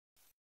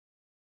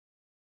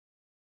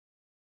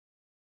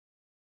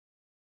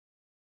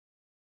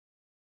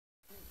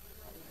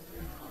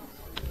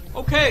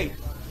Okay.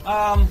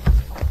 Well,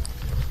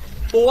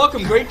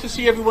 welcome. Great to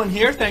see everyone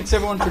here. Thanks,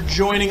 everyone, for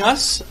joining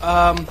us.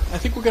 I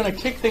think we're going to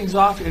kick things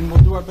off, and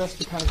we'll do our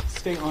best to kind of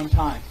stay on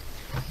time,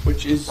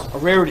 which is a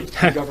rarity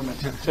in government,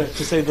 to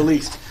say the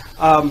least.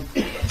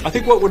 I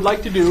think what we'd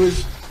like to do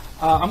is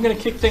I'm going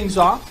to kick things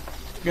off.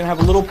 We're going to have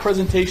a little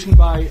presentation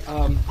by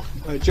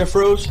Jeff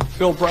Rose,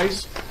 Phil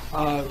Bryce,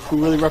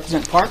 who really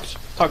represent Parks.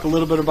 Talk a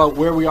little bit about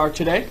where we are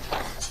today,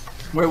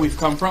 where we've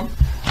come from.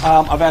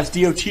 I've asked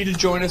DOT to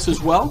join us as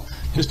well,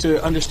 just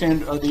to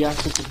understand the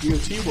aspects of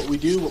DOT, what we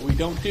do, what we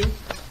don't do,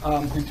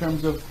 in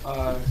terms of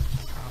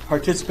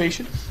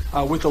participation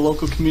with the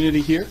local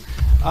community here.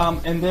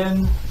 And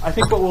then I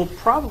think what we'll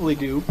probably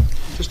do,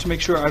 just to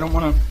make sure I don't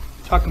want to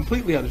talk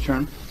completely out of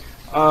turn,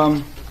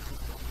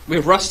 we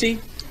have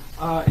Rusty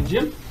and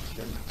Jim.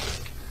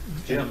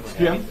 Jim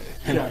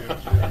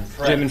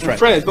and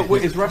Fred. But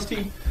wait, is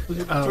Rusty?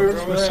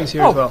 Rusty's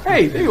here as well.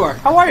 Hey, there you are.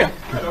 How are you?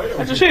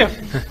 Good to see you.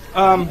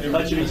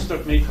 You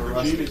mistook me for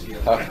Rusty.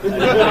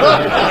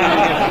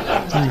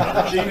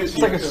 It's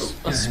like a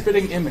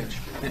spitting image.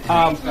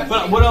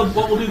 But what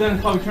we'll do then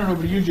is probably turn it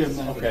over to you, Jim,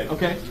 then.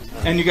 Okay?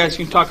 And you guys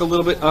can talk a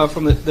little bit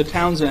from the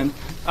town's end.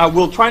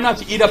 We'll try not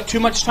to eat up too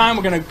much time.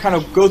 We're going to kind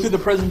of go through the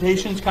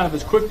presentations kind of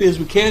as quickly as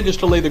we can, just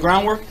to lay the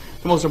groundwork.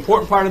 The most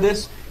important part of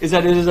this is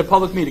that it is a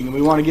public meeting, and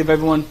we want to give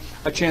everyone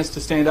a chance to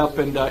stand up,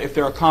 and if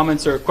there are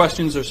comments or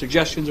questions or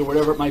suggestions or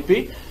whatever it might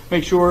be,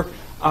 make sure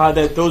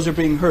that those are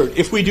being heard.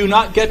 If we do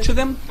not get to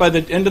them by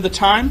the end of the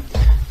time,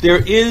 there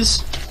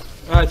is,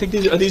 I think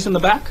are these in the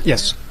back?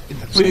 Yes.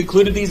 We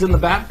included these in the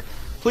back.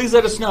 Please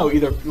let us know,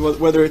 either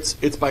whether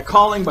it's by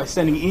calling, by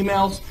sending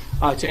emails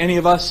to any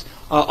of us.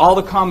 All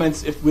the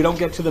comments, if we don't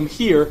get to them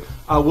here,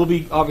 we'll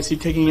be obviously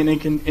taking it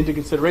into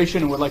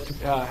consideration, and would like to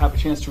have a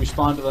chance to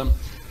respond to them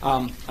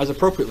as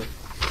appropriately.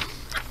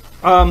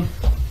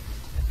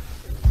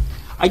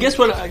 I guess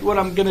what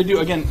I'm going to do,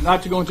 again,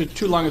 not to go into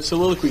too long of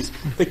soliloquies,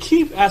 the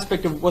key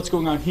aspect of what's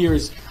going on here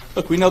is,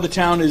 look, we know the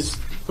town is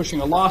pushing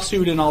a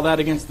lawsuit and all that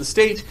against the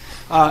state,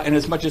 and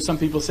as much as some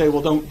people say,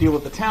 well, don't deal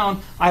with the town,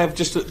 I have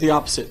just the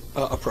opposite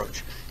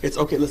approach. It's,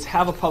 okay, let's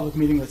have a public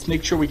meeting, let's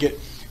make sure we get,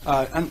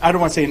 I don't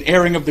want to say an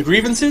airing of the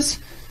grievances.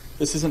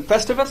 This isn't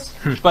Festivus,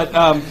 but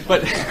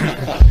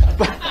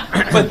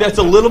that's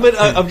a little bit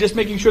of just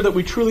making sure that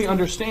we truly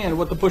understand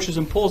what the pushes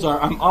and pulls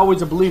are. I'm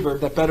always a believer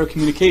that better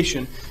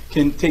communication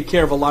can take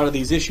care of a lot of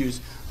these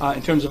issues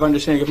in terms of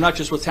understanding of not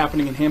just what's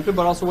happening in Hampton,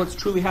 but also what's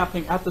truly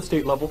happening at the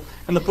state level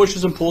and the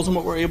pushes and pulls and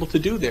what we're able to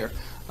do there.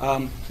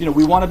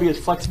 We want to be as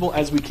flexible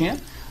as we can.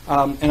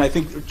 And I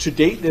think to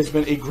date, there's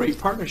been a great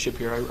partnership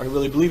here. I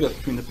really believe that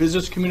between the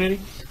business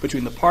community,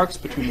 between the parks,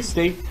 between the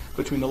state,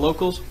 between the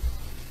locals.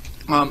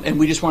 And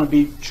we just want to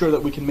be sure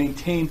that we can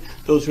maintain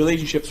those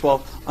relationships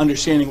while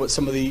understanding what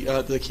some of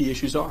the key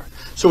issues are.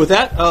 So with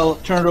that, I'll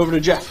turn it over to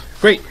Jeff.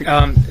 Great.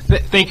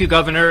 Thank you,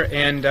 Governor,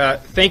 and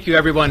thank you,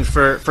 everyone,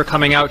 for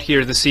coming out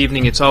here this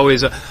evening. It's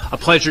always a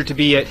pleasure to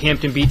be at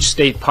Hampton Beach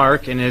State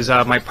Park, and as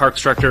my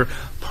Parks Director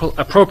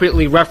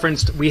appropriately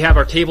referenced, we have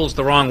our tables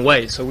the wrong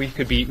way, so we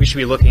should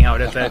be looking out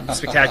at that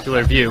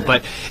spectacular view.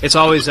 But it's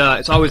always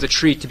a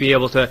treat to be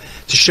able to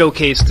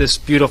showcase this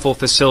beautiful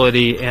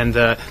facility and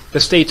the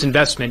state's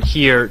investment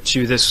here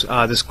to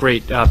this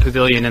great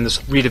pavilion and this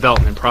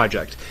redevelopment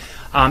project.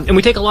 And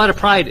we take a lot of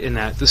pride in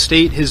that. The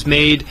state has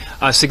made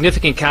a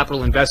significant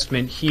capital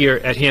investment here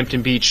at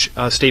Hampton Beach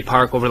State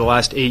Park over the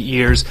last 8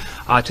 years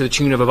to the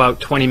tune of about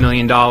 $20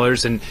 million,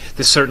 and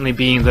this certainly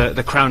being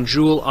the crown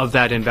jewel of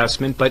that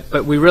investment.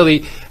 But we really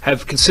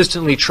have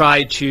consistently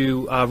tried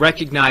to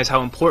recognize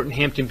how important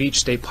Hampton Beach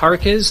State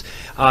Park is.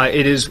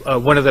 It is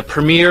one of the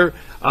premier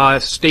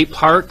state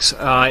parks,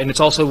 and it's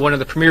also one of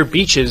the premier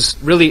beaches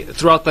really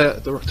throughout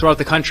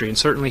the country, and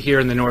certainly here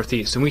in the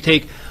Northeast. And we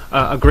take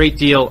a great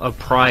deal of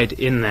pride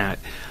in that.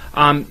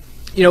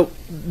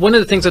 One of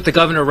the things that the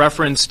governor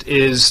referenced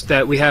is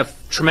that we have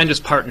tremendous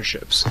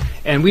partnerships,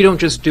 and we don't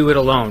just do it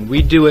alone.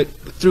 We do it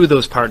through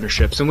those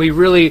partnerships, and we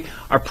really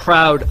are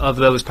proud of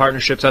those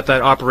partnerships at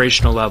that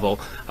operational level,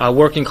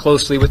 working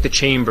closely with the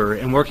Chamber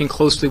and working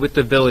closely with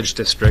the Village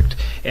District,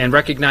 and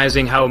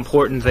recognizing how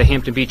important the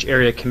Hampton Beach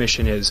Area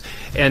Commission is,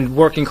 and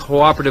working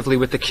cooperatively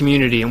with the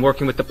community, and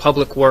working with the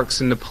Public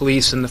Works and the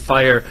police and the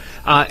fire,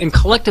 and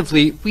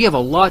collectively we have a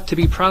lot to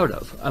be proud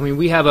of. I mean,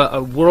 we have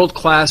a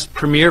world-class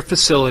premier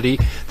facility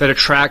that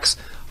attracts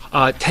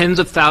tens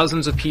of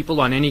thousands of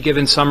people on any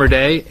given summer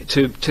day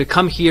to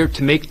come here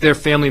to make their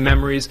family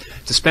memories,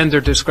 to spend their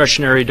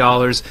discretionary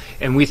dollars,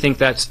 and we think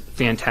that's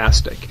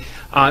fantastic.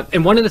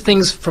 And one of the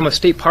things from a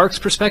state parks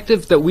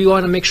perspective that we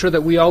want to make sure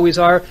that we always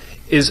are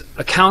is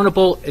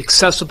accountable,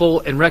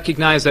 accessible, and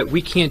recognize that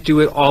we can't do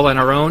it all on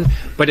our own,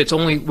 but it's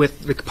only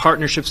with the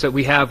partnerships that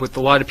we have with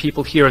a lot of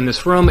people here in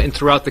this room and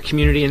throughout the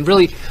community and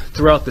really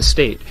throughout the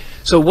state.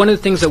 So one of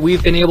the things that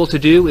we've been able to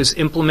do is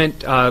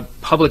implement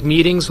public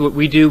meetings, what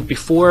we do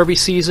before every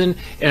season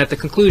and at the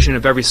conclusion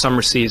of every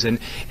summer season.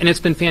 And it's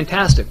been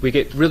fantastic. We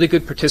get really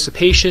good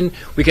participation.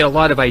 We get a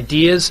lot of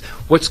ideas.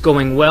 What's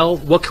going well?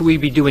 What could we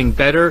be doing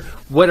better?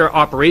 What are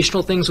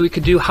operational things we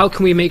could do? How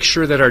can we make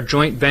sure that our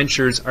joint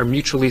ventures are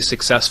mutually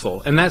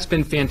successful? And that's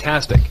been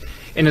fantastic.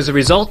 And as a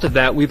result of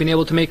that, we've been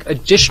able to make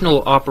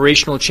additional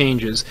operational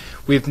changes.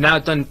 We've now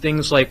done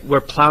things like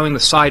we're plowing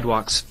the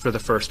sidewalks for the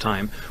first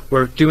time.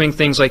 We're doing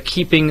things like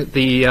keeping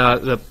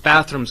the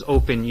bathrooms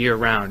open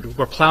year-round.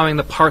 We're plowing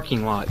the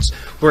parking lots.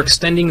 We're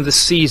extending the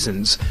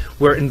seasons.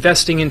 We're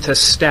investing into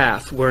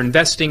staff. We're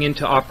investing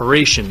into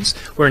operations.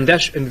 We're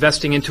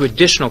investing into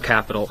additional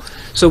capital.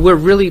 So we're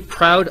really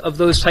proud of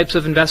those types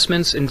of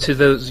investments into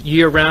those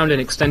year-round and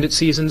extended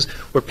seasons.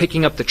 We're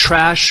picking up the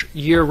trash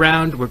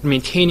year-round. We're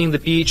maintaining the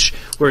beach.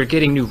 We're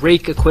getting new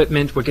rake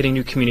equipment. We're getting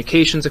new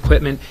communications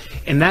equipment.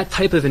 And that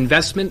type of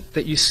investment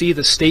that you see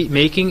the state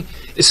making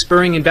is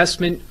spurring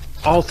investment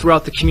all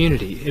throughout the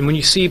community. And when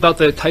you see about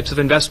the types of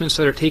investments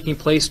that are taking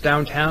place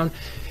downtown,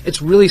 it's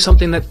really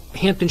something that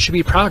Hampton should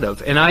be proud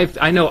of. And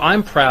I know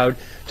I'm proud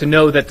to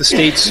know that the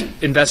state's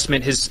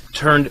investment has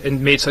turned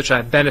and made such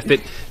a benefit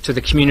to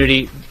the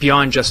community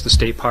beyond just the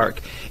state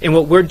park. And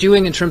what we're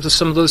doing in terms of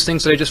some of those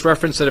things that I just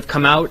referenced that have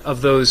come out of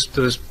those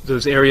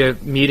area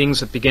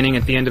meetings at the beginning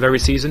and at the end of every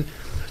season,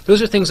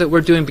 those are things that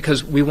we're doing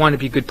because we want to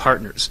be good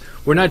partners.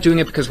 We're not doing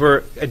it because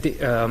we're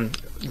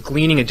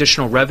gleaning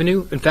additional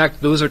revenue. In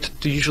fact, those are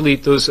usually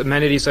those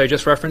amenities that I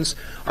just referenced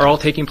are all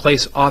taking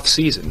place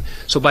off-season.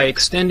 So by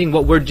extending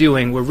what we're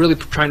doing, we're really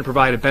trying to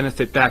provide a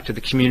benefit back to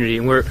the community,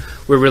 and we're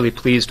really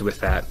pleased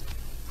with that.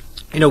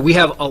 You know, we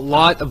have a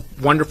lot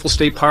of wonderful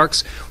state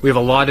parks. We have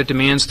a lot of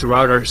demands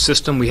throughout our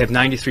system. We have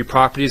 93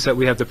 properties that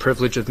we have the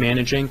privilege of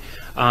managing.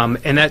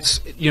 And that's,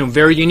 you know,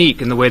 very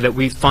unique in the way that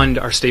we fund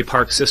our state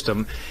park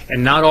system.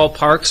 And not all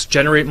parks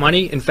generate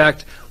money. In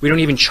fact, we don't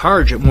even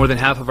charge at more than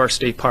half of our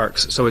state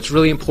parks. So it's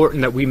really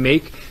important that we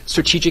make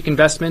strategic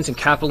investments and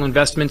capital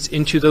investments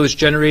into those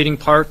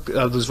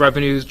those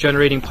revenues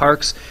generating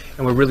parks.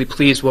 And we're really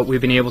pleased what we've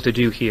been able to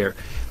do here.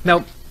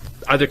 Now,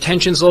 are there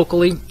tensions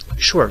locally?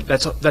 Sure,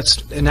 that's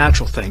a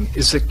natural thing.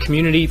 Is the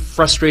community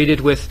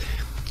frustrated with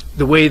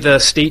the way the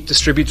state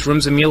distributes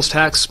rooms and meals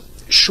tax?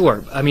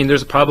 Sure. I mean,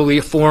 there's probably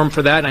a forum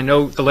for that. I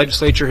know the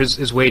legislature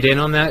has weighed in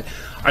on that.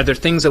 Are there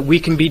things that we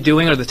can be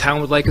doing or the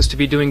town would like us to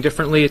be doing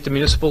differently at the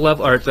municipal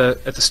level or at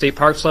the state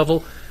parks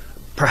level?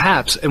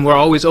 Perhaps, and we're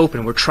always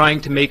open. We're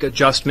trying to make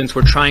adjustments.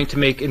 We're trying to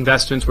make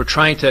investments. We're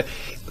trying to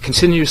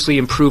continuously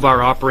improve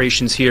our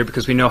operations here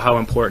because we know how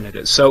important it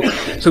is. So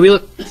we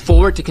look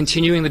forward to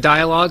continuing the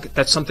dialogue.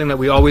 That's something that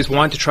we always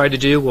want to try to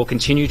do. We'll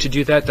continue to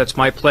do that. That's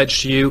my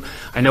pledge to you.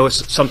 I know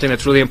it's something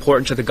that's really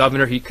important to the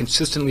governor. He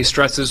consistently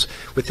stresses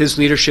with his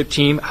leadership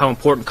team how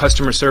important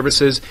customer service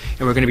is,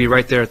 and we're going to be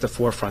right there at the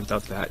forefront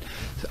of that.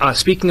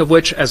 Speaking of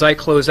which, as I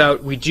close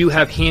out, we do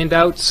have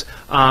handouts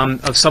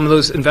of some of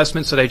those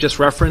investments that I just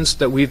referenced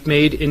that we've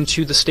made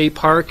into the state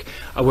park.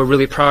 We're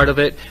really proud of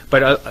it.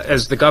 But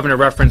as the governor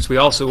referenced, we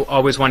also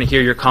always want to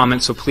hear your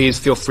comments, so please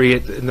feel free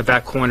in the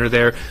back corner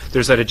there.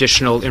 There's that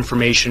additional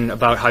information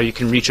about how you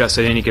can reach us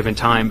at any given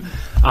time.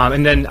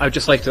 And then I'd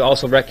just like to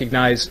also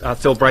recognize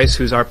Phil Bryce,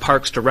 who's our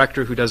Parks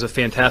Director, who does a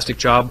fantastic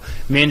job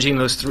managing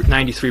those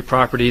 93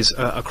 properties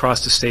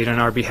across the state on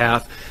our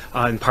behalf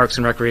in Parks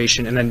and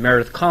Recreation. And then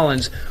Meredith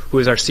Collins, who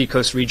is our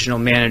Seacoast Regional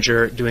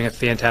Manager, doing a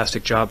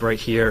fantastic job right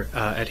here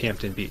at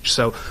Hampton Beach.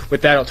 So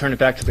with that, I'll turn it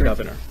back to the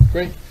Governor.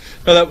 Great.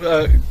 No,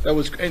 that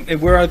was great.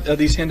 And where are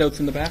these handouts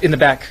in the back? In the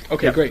back.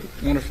 Okay, yep. Great,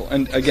 wonderful.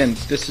 And again,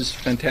 this is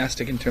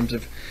fantastic in terms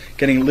of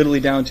getting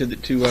literally down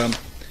to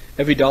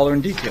every dollar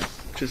in detail,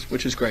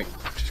 which is great.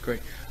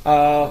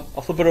 I'll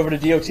flip it over to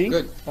DOT.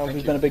 Good.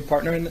 Who's been a big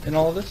partner in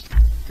all of this.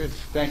 Good.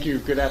 Thank you.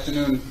 Good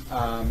afternoon.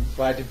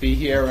 Glad to be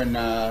here and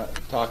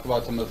talk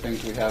about some of the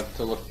things we have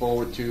to look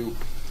forward to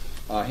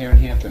here in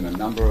Hampton. A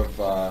number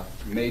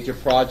of major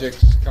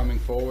projects coming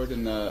forward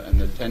in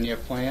the 10-year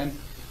plan.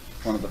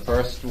 One of the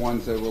first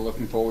ones that we're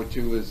looking forward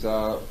to is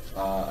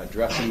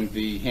addressing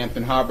the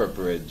Hampton Harbor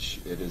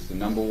Bridge. It is the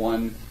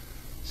 #1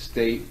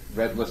 state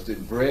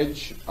red-listed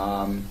bridge.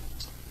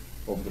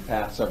 Over the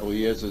past several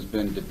years, there's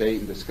been debate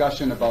and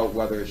discussion about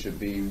whether it should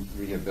be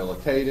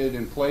rehabilitated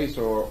in place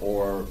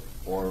or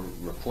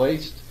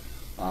replaced.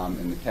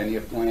 In the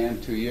 10-year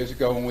plan 2 years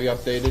ago when we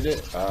updated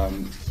it,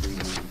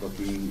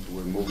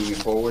 we're moving it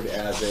forward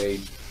as a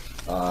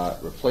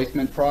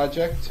replacement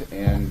project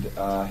and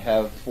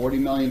have $40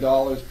 million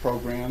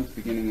programmed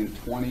beginning in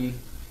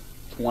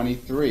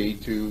 2023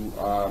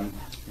 to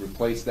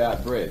replace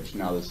that bridge.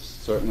 Now, there's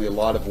certainly a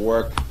lot of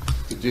work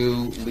to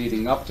do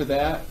leading up to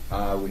that.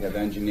 We have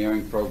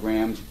engineering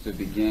programs to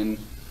begin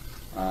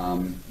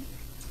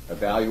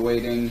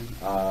evaluating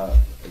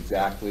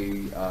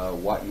exactly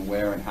what and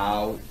where and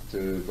how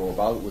to go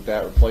about with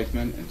that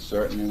replacement, and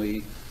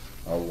certainly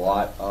a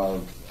lot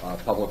of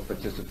public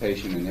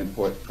participation and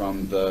input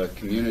from the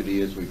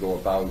community as we go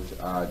about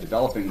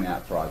developing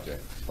that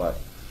project. But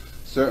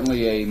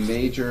Certainly a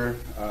major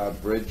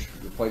bridge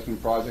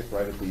replacement project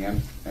right at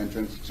the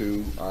entrance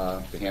to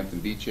the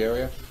Hampton Beach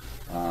area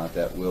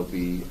that we'll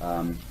be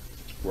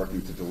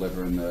working to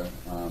deliver in the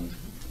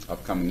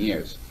upcoming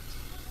years.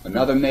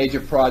 Another major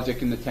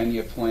project in the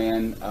 10-year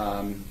plan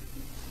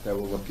that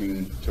we're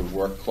looking to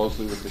work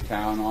closely with the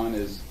town on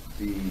is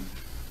the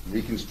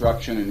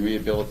reconstruction and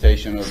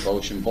rehabilitation of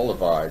Ocean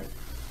Boulevard.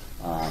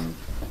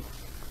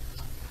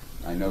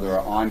 I know there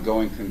are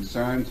ongoing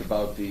concerns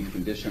about the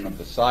condition of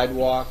the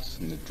sidewalks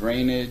and the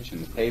drainage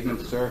and the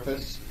pavement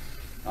surface.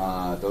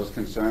 Those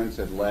concerns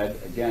have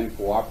led, again,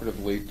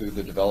 cooperatively through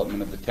the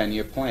development of the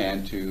 10-year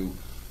plan to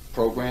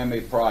program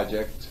a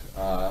project,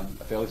 a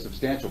fairly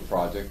substantial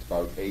project,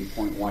 about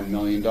 $8.1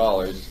 million,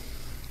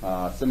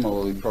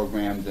 similarly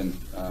programmed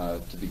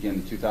to begin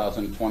in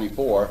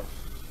 2024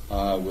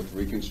 with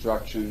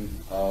reconstruction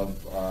of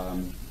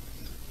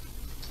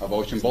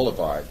Ocean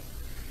Boulevard.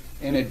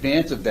 In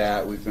advance of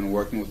that, we've been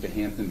working with the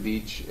Hampton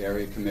Beach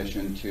Area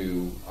Commission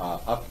to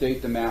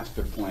update the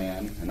master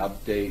plan and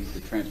update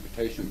the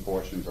transportation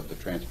portions of the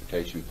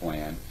transportation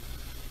plan.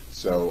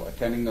 So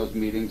attending those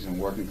meetings and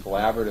working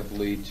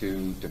collaboratively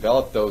to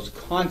develop those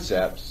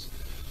concepts.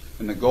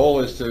 And the goal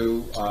is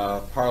to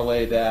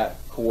parlay that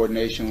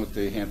coordination with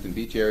the Hampton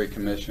Beach Area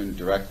Commission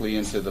directly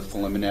into the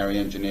preliminary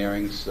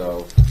engineering.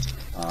 So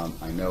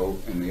I know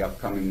in the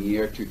upcoming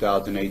year,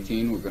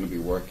 2018, we're going to be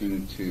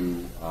working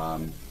to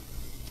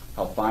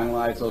help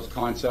finalize those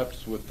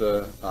concepts with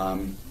the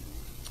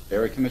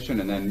Area Commission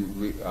and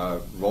then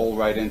roll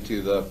right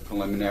into the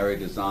preliminary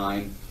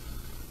design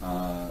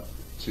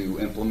to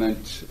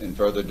implement and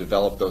further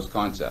develop those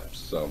concepts.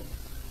 So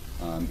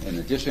in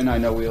addition, I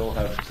know we'll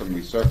have some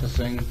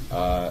resurfacing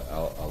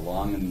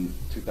along in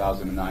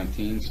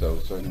 2019, so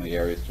certainly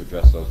areas to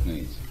address those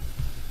needs.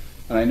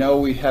 And I know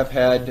we have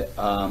had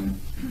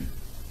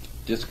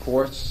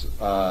discourse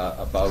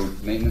about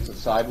maintenance of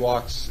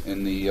sidewalks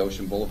in the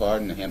Ocean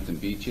Boulevard and the Hampton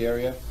Beach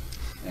area,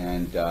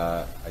 and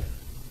I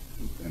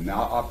am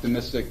now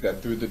optimistic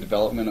that through the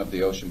development of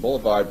the Ocean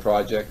Boulevard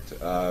project,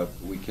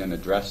 we can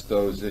address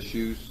those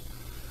issues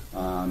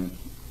and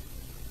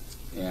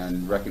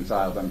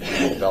reconcile them to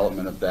the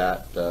development of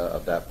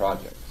that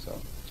project.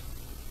 So,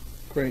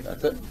 Great.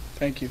 that's it.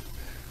 Thank you.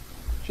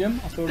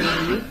 Jim, I'll throw it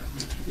over to you.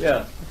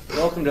 Yeah,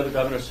 welcome to the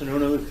Governor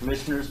Sununu, the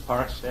commissioners,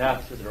 park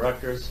staff, the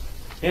directors.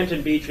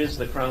 Hampton Beach is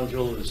the crown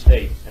jewel of the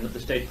state and of the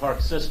state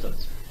park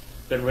systems.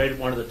 Been rated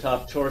one of the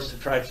top tourist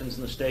attractions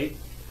in the state,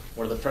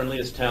 one of the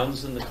friendliest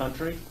towns in the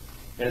country,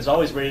 and is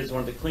always rated as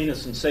one of the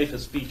cleanest and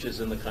safest beaches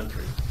in the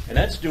country. And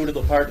that's due to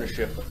the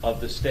partnership of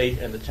the state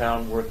and the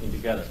town working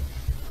together.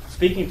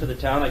 Speaking for the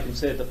town, I can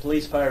say that the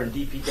police, fire, and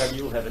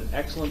DPW have an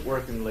excellent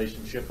working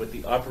relationship with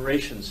the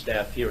operations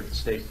staff here at the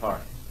state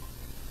park.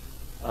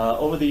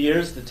 Over the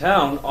years, the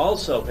town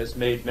also has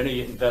made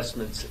many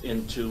investments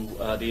into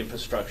the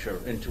infrastructure,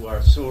 into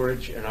our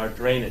sewerage and our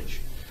drainage,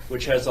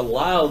 which has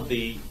allowed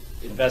the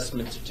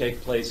investment to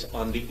take place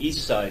on the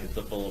east side of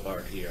the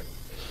boulevard here.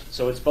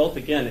 So it's both,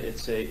 again,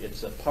 it's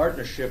a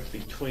partnership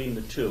between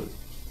the two.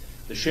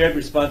 The shared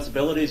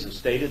responsibilities are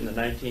stated in the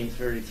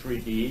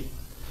 1933 deed.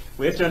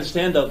 We have to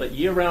understand, though, that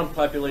year-round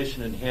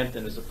population in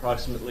Hampton is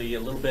approximately a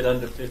little bit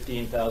under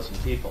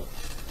 15,000 people.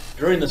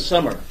 During the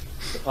summer,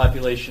 the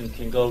population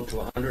can go to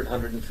 100,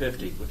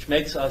 150, which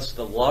makes us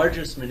the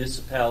largest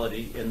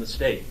municipality in the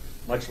state,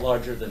 much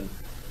larger than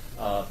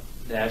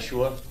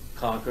Nashua,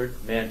 Concord,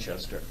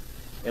 Manchester.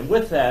 And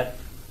with that,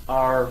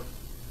 our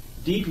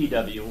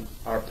DPW,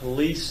 our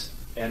police,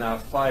 and our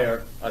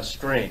fire are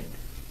strained.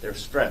 They're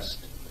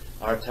stressed.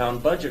 Our town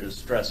budget is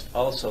stressed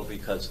also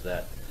because of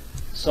that.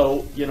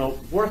 So, you know,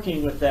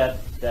 working with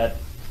that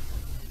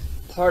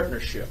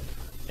partnership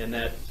and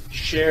that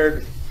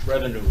shared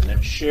revenue and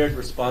that shared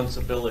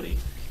responsibility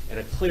and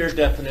a clear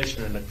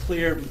definition and a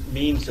clear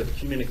means of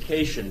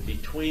communication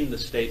between the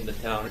state and the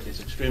town is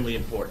extremely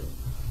important.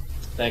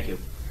 Thank you.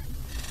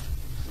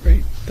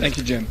 Great. Thank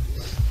you, Jim.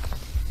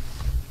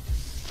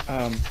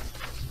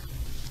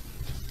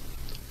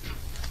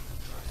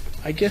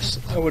 I guess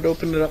I would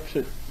open it up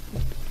to,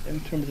 in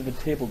terms of a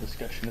table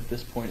discussion at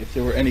this point, if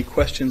there were any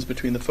questions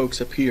between the folks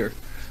up here.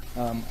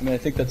 I mean, I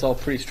think that's all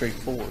pretty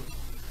straightforward.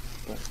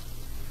 But.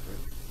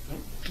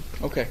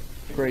 Okay,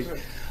 great.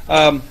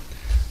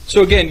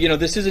 So again, you know,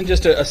 this isn't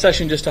just a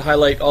session just to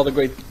highlight all the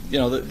great, you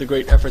know, the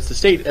great efforts the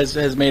state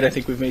has made. I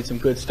think we've made some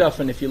good stuff.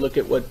 And if you look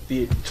at what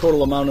the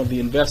total amount of the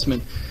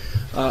investment,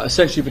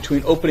 essentially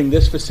between opening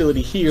this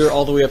facility here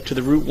all the way up to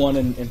the Route 1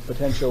 and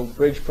potential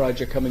bridge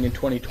project coming in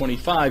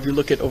 2025, you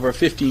look at over a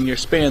 15-year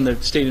span, the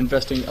state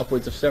investing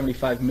upwards of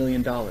 $75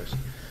 million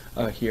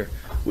here.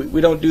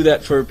 We don't do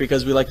that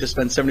because we like to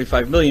spend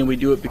 $75 million. We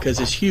do it because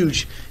it's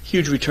huge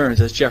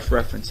returns, as Jeff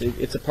referenced.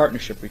 It's a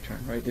partnership return,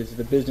 right? It's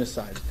the business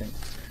side of things.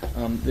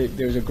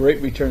 There's a great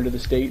return to the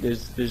state.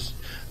 There's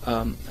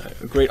a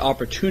great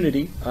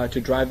opportunity to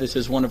drive this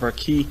as one of our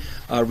key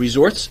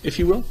resorts, if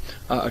you will,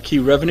 a key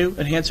revenue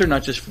enhancer,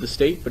 not just for the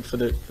state, but for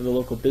the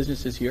local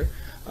businesses here.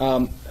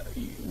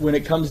 When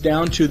it comes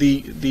down to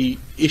the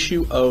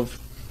issue of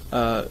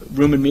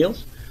room and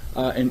meals,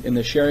 in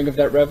the sharing of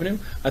that revenue.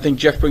 I think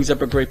Jeff brings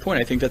up a great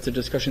point. I think that's a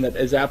discussion that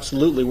is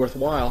absolutely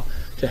worthwhile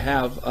to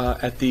have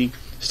at the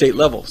state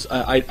levels.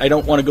 I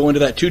don't want to go into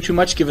that too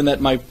much, given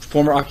that my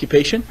former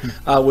occupation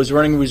was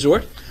running a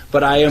resort,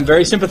 but I am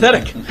very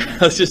sympathetic.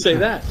 Let's just say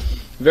that.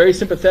 Very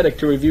sympathetic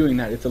to reviewing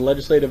that. It's a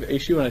legislative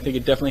issue, and I think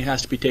it definitely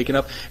has to be taken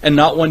up, and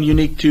not one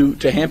unique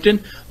to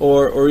Hampton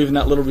or even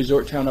that little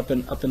resort town up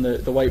in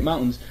the White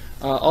Mountains.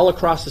 All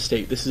across the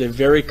state, this is a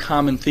very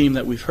common theme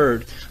that we've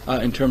heard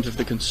in terms of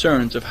the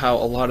concerns of how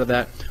a lot of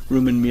that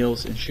room and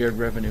meals and shared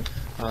revenue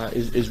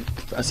is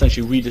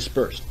essentially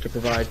redispersed to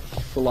provide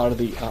for a lot of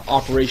the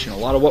operational.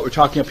 A lot of what we're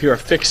talking up here are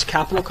fixed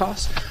capital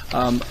costs.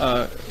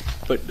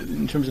 But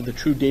in terms of the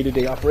true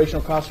day-to-day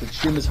operational costs,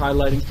 which Jim is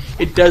highlighting,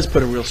 it does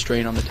put a real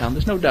strain on the town.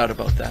 There's no doubt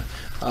about that.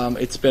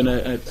 It's been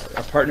a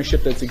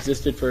partnership that's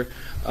existed for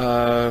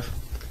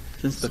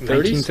since the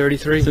 30s.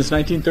 1933. Since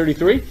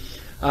 1933.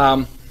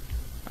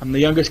 I'm the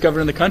youngest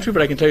governor in the country,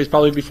 but I can tell you it's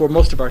probably before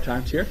most of our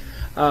times here.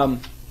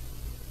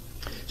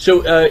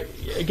 So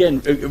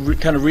again,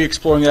 kind of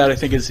re-exploring that, I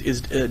think,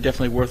 is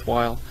definitely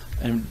worthwhile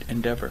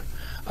endeavor.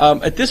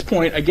 At this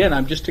point, again,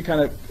 I'm just to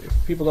kind of,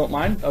 if people don't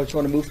mind, I just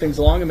want to move things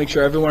along and make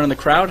sure everyone in the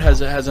crowd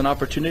has an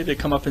opportunity to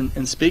come up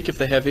and speak if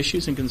they have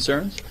issues and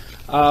concerns.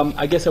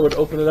 I guess I would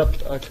open it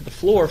up to the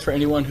floor for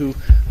anyone who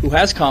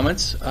has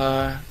comments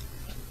on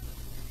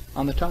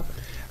the topic.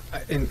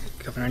 And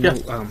Governor, I know,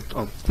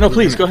 yeah. No,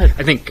 please go ahead.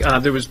 I think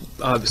there was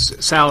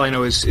Sal. I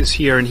know is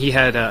here, and he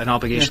had an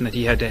obligation that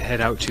he had to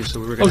head out to. So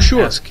we were going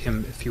to ask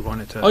him if he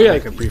wanted to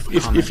make a brief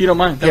comment. If you don't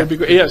mind, that would be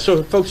great. Yeah. So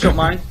if folks don't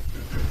mind.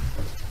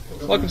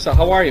 Welcome, Sal.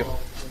 How are you?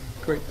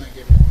 Great.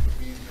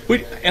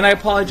 And I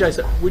apologize.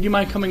 Would you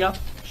mind coming up?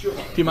 Sure.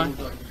 Do you mind?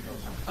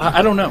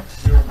 I don't know.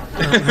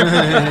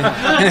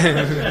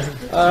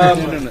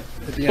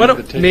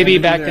 Maybe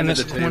back in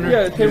this corner.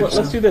 Yeah. Tell you what,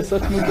 let's do this.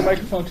 Let's move the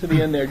microphone to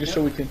the end there, just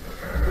so we can.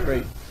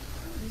 Great.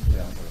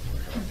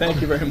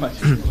 Thank you very much.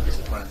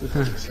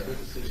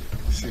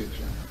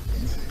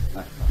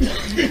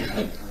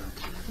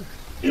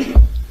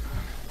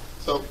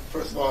 So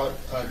first of all,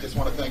 I just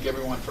want to thank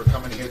everyone for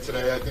coming here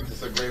today. I think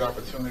this is a great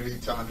opportunity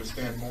to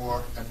understand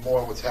more and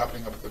more what's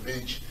happening up at the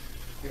beach.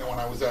 You know, when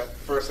I was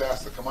first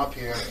asked to come up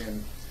here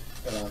and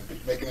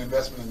make an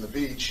investment in the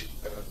beach,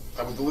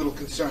 I was a little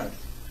concerned.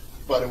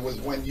 But it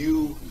was when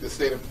the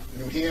state of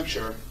New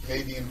Hampshire,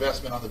 made the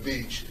investment on the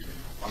beach,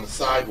 on the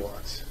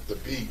sidewalks, the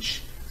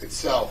beach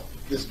itself,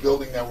 this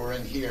building that we're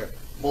in here,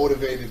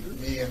 motivated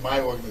me and my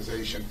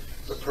organization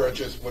to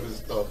purchase what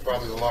is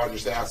probably the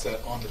largest asset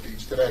on the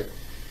beach today.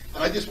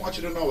 And I just want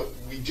you to know,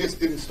 we just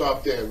didn't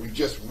stop there. We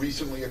just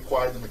recently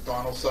acquired the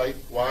McDonald's site.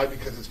 Why?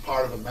 Because it's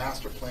part of a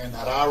master plan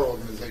that our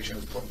organization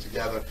is putting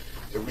together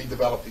to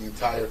redevelop the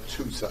entire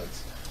 2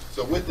 sites.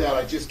 So with that,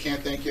 I just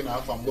can't thank you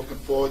enough. I'm looking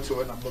forward to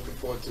it, and I'm looking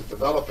forward to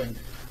developing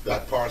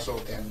that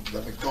parcel. And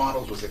the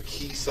McDonald's was a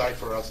key site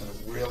for us, and it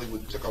really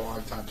took a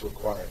long time to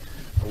acquire.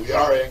 We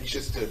are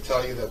anxious to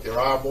tell you that there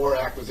are more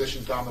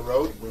acquisitions down the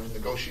road. We're in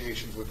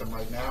negotiations with them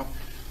right now,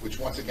 which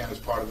once again is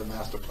part of the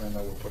master plan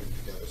that we're putting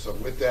together. So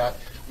with that,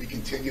 we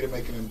continue to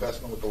make an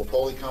investment with the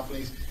Lapoli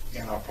companies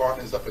and our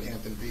partners up at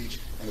Hampton Beach,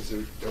 and it's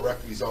a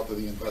direct result of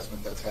the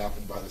investment that's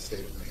happened by the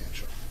state of New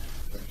Hampshire.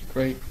 Thank you.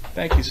 Great.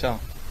 Thank you, Sal.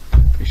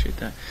 Appreciate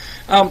that.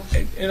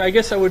 And I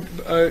guess I would,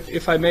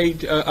 if I may,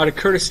 out of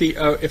courtesy,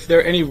 if there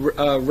are any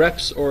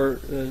reps or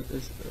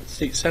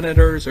state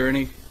senators or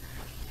any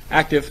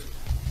active.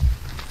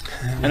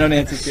 I know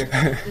Nancy's here.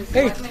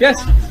 Hey,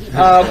 yes.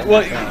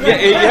 Well,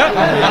 yeah,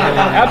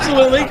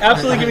 absolutely.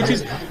 Give me 2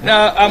 seconds.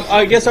 Now,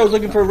 I guess I was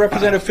looking for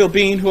Representative Phil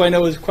Bean, who I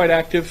know is quite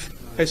active.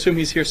 I assume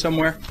he's here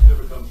somewhere.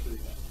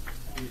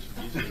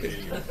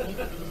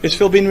 Is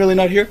Phil Bean really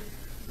not here?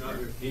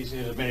 He's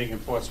in the meeting in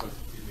Portsmouth.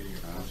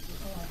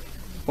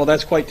 Well,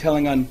 that's quite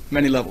telling on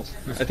many levels.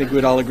 I think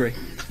we'd all agree.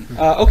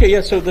 Okay,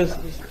 yeah, so this.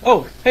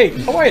 Oh, hey,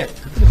 how are you?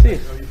 Good to see you.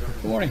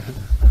 Good morning.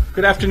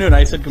 Good afternoon.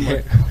 I said good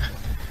morning.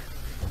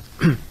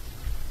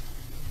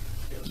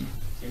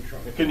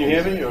 Can you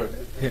hear me? Or?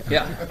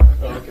 Yeah.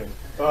 Oh, okay.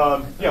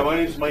 Yeah, my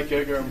name is Mike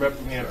Egger. I'm rep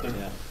from Hampton.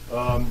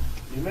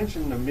 You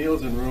mentioned the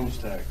meals and rooms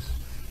tax.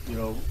 You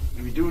know,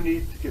 we do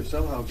need to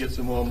somehow get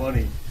some more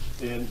money.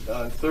 And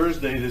on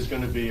Thursday, there's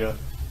going to be a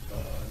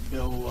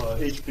bill,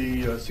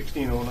 HB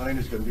 1609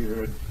 is going to be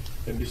heard.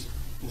 And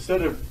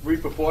instead of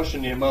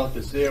reproportioning the amount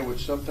that's there,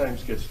 which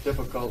sometimes gets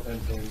difficult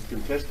and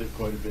contested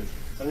quite a bit,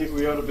 I think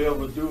we ought to be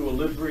able to do a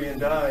live, free,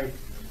 and die.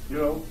 You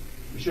know,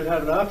 we should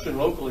have an option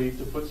locally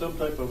to put some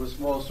type of a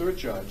small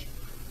surcharge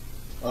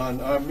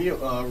on our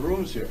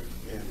rooms here.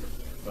 And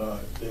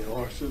there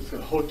are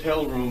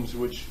hotel rooms,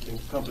 which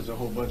encompass a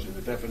whole bunch of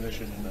the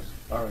definition in the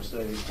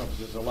RSA,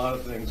 encompasses a lot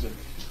of things. And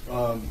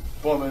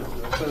former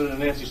Senator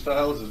Nancy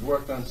Stiles has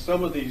worked on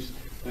some of these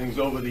things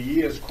over the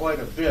years quite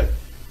a bit,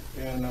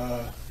 and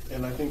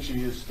I think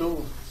she is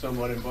still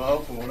somewhat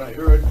involved from what I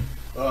heard.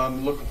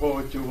 I'm looking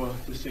forward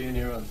to seeing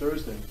her on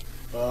Thursday.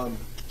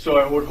 So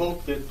I would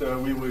hope that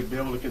we would be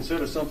able to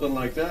consider something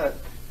like that.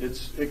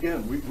 It's,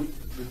 again,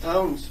 the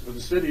towns or the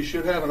city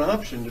should have an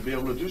option to be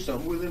able to do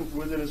something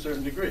within a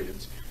certain degree.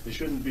 they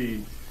shouldn't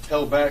be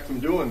held back from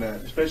doing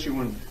that, especially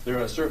when there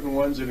are certain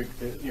ones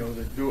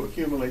that do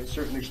accumulate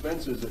certain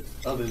expenses that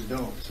others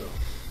don't. So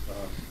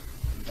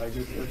that's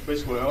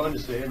basically what I wanted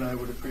to say, and I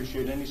would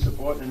appreciate any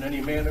support in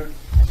any manner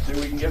that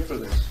we can get for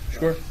this.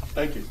 Sure.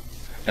 Thank you.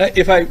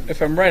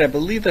 If I'm right, I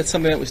believe that's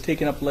something that was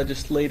taken up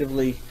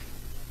legislatively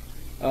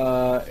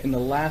in the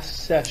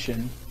last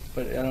session,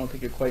 but I don't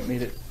think it quite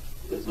made it.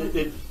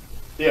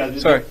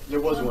 Sorry.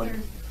 There was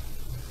one.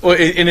 Oh,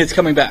 and it's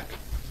coming back.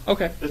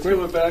 Okay. It's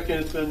coming back,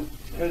 and it's been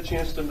had a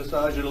chance to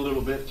massage it a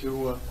little bit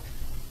to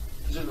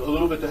just a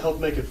little bit to help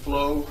make it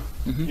flow.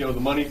 Mm-hmm. The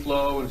money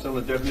flow and some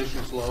of the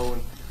definitions flow,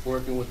 and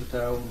working with the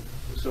town.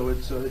 So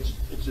it's a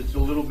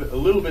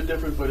little bit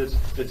different, but it's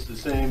the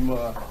same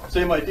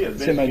idea.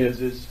 Same idea.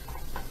 Is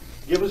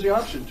give us the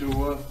option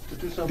to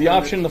do something. The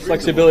option, the that's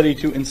flexibility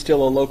to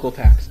instill a local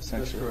tax,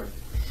 essentially. That's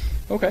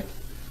correct. Okay.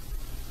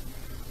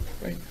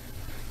 Great.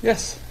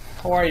 Yes.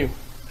 How are you?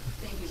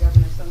 Thank you,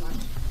 Governor, so much.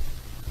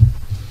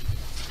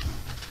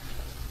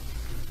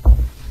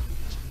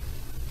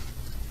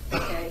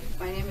 Okay,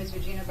 my name is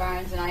Regina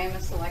Barnes, and I am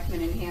a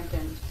selectman in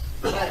Hampton.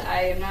 But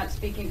I am not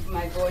speaking for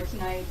my board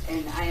tonight,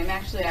 and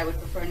I would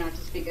prefer not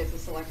to speak as a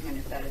selectman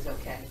if that is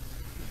okay.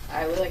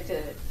 I would like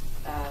to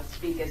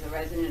speak as a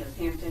resident of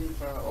Hampton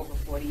for over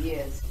 40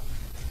 years.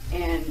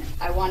 And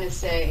I want to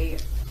say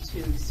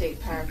to state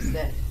parks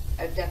that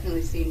I've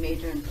definitely seen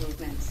major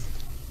improvements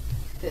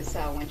this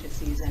winter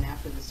season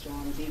after the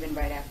storms, even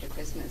right after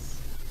Christmas.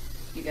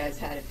 You guys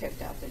had it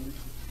picked up in,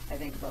 I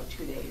think, about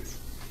 2 days.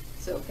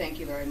 So thank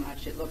you very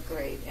much. It looked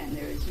great, and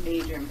there's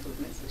major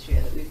improvements this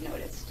year that we've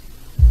noticed.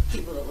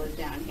 People that live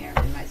down here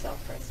and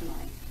myself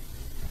personally.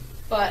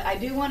 But I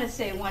do want to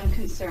say one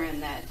concern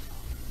that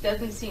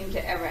doesn't seem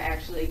to ever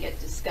actually get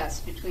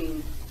discussed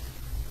between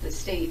the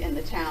state and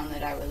the town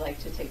that I would like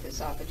to take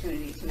this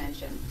opportunity to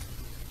mention.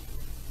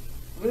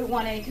 Route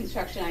 1A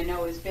construction, I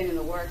know, has been in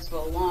the works for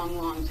a long,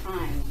 long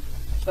time,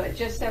 but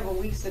just several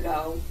weeks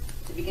ago,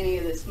 the beginning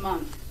of this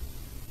month,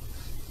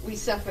 we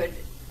suffered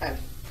a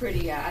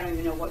pretty, I don't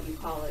even know what you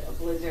call it, a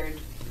blizzard,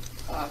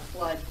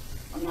 flood,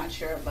 I'm not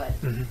sure, but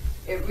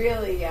it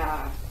really,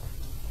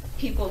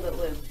 people that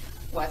live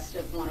west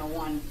of Route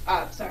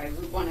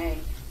 1A,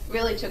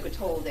 really took a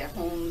toll. Their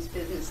homes,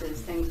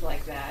 businesses, things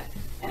like that.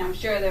 And I'm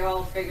sure they're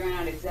all figuring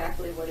out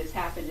exactly what has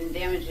happened in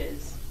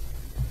damages.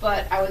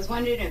 But I was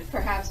wondering if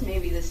perhaps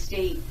maybe the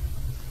state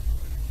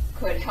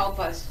could help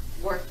us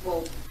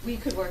we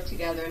could work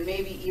together and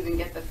maybe even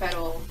get the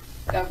federal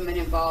government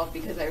involved,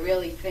 because I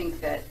really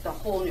think that the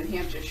whole New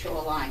Hampshire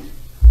shoreline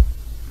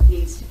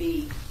needs to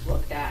be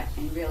looked at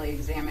and really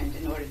examined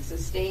in order to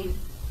sustain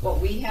what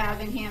we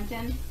have in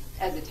Hampton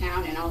as a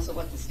town and also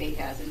what the state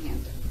has in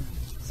Hampton.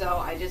 So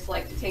I just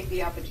like to take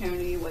the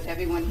opportunity with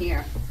everyone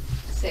here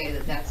to say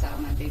that that's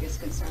my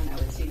biggest concern I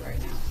would see right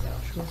now.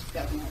 So,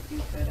 Governor, if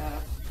you could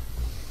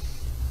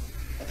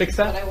fix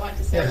that? what I want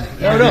to say.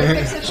 Yeah. No.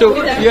 So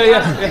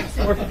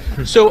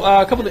So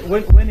a couple of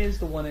when is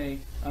the 1A?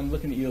 I'm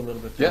looking at you a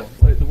little bit. Yep.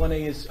 The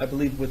 1A is, I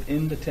believe,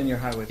 within the 10-year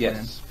highway plan.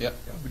 Yes. Yep.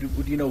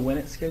 Would you know when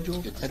it's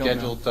scheduled? It's I don't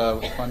know.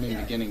 scheduled with funding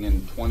beginning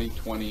in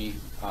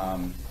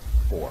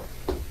 2024.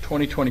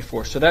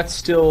 2024. So that's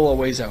still a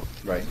ways out.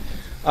 Right.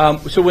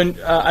 So when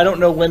I don't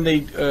know when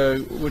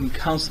when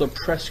Councilor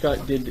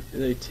Prescott did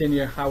the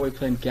 10-year highway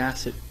plan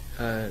Gasset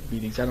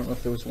meetings. I don't know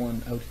if there was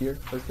one out here.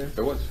 Was there?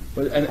 There was.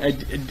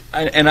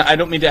 And I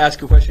don't mean to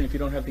ask a question if you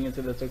don't have the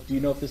answer. That's okay. Do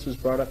you know if this was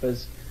brought up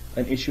as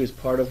an issue as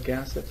part of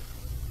Gasset?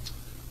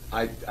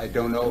 I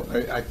don't know.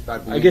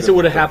 I guess it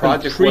would have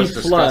happened project was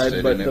pre-flood,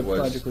 discussed, but and the it was,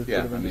 project was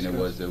yeah. sort of I mean, it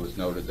undiscussed. was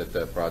noted that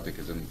the project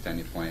is in the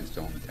 10-year plan,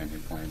 still in the 10-year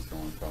plan, still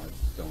on project,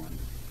 still on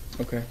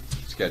Okay.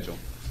 schedule.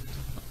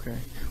 Okay.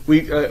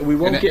 We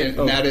won't And, get.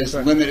 and that is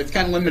sorry. limited. It's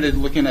kind of limited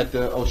looking at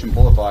the Ocean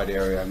Boulevard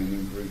area. I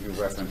mean, you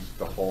referenced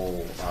the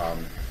whole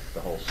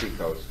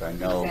seacoast. I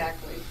know.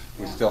 Exactly.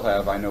 We Yeah. still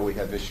have. I know we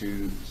have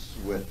issues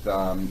with,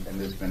 and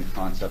there's been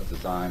concept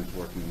designs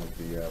working with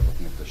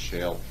looking at the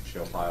shale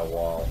pile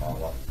wall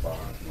all up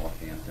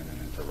Northampton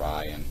and into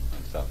Rye and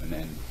stuff, and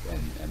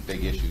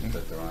big issues,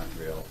 but there aren't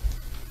real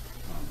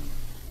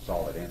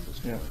solid answers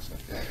to Yeah. it.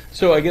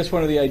 So I guess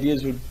one of the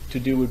ideas would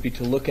be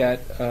to look at,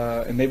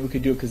 and maybe we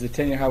could do it because the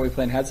 10-year highway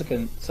plan hasn't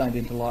been signed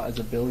into law as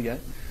a bill yet.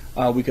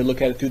 We could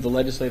look at it through the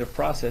legislative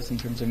process in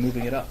terms of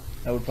moving it up.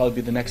 That would probably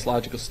be the next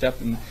logical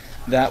step, and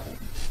that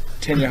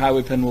 10-year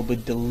highway plan will be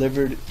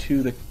delivered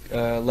to the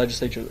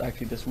legislature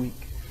actually this week.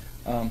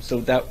 So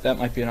that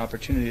might be an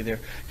opportunity there.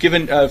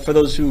 Given, for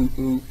those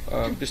who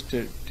just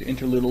to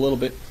interlude a little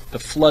bit, the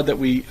flood that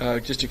we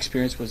just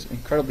experienced was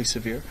incredibly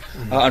severe.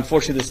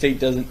 Unfortunately, the state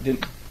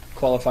didn't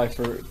qualify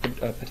for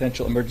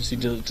potential emergency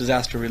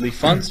disaster relief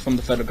funds from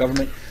the federal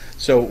government,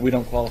 so we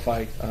don't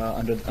qualify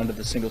under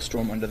the single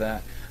storm under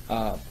that.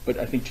 But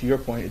I think to your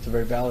point, it's a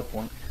very valid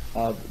point.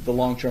 The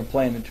long-term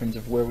plan in terms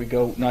of where we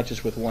go, not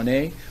just with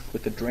 1A,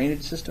 with the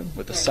drainage system,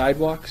 with the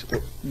sidewalks,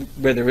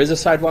 where there is a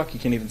sidewalk, you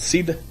can't even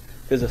see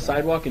there's a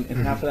sidewalk in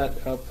half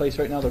of that place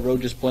right now. The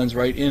road just blends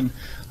right in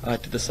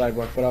to the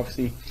sidewalk, but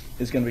obviously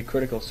is going to be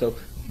critical. So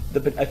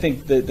I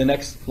think the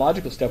next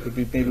logical step would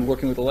be maybe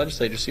working with the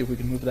legislature, see if we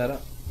can move that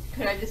up.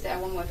 Could I just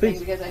add one more Please. thing,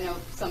 because I know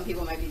some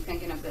people might be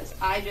thinking of this.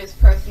 I just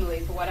personally,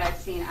 for what I've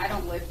seen, I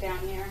don't live down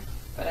here,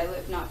 but I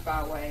live not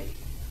far away.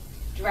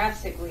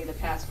 Drastically, the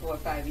past 4 or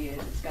 5 years,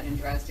 it's gotten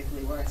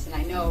drastically worse. And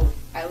I know,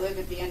 I live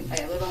at the end,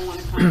 I live on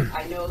Winnicott.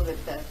 I know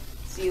that the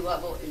sea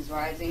level is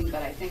rising,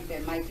 but I think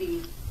there might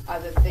be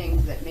other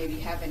things that maybe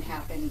haven't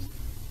happened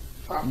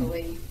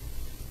properly,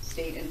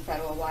 state and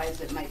federal wise,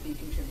 that might be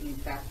contributing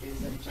factors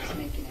that are just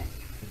making it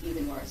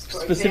even worse.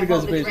 For Specifically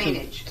example, the as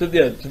drainage. to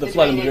the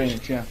flood and the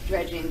drainage, yeah.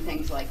 Dredging,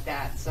 things like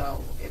that.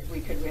 So if we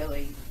could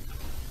really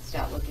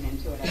start looking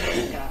into it, I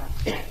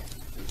think,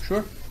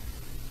 Sure.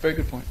 Very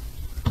good point.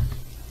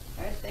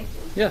 all right, thank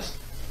you. Yes.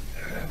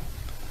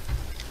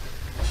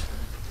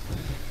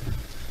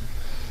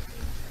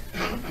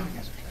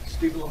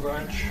 Steve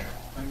LaGrange.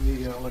 I'm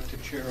the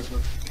elected chair of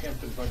the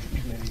Hampton Budget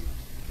Committee,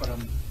 but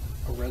I'm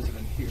a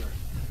resident here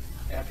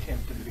at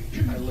Hampton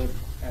Beach. I live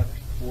at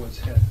Boar's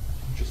Head,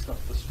 just up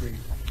the street.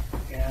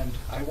 And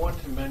I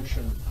want to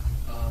mention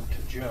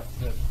to Jeff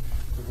that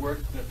the work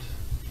that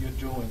you're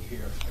doing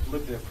here, I've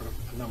lived there for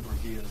a number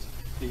of years.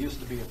 There used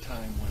to be a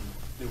time when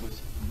there was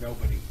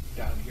nobody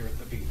down here at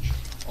the beach.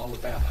 All the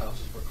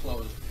bathhouses were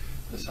closed.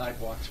 The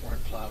sidewalks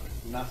weren't plowed,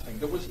 nothing.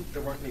 There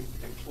weren't any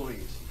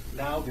employees.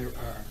 Now there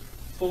are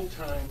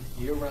full-time,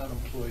 year-round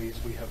employees.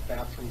 We have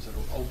bathrooms that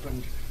are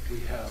opened. We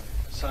have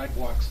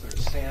sidewalks that are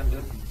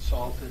sanded and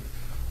salted,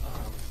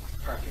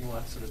 parking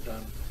lots that are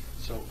done.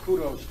 So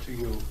kudos to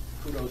you,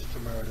 kudos to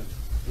Meredith,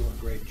 doing a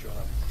great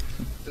job.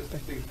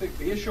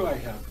 The issue I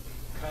have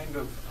kind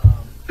of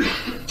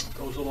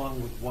goes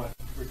along with what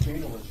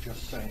Regina was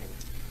just saying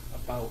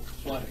about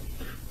flooding.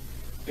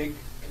 Big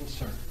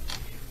concern.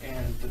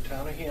 And the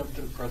town of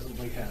Hampton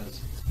presently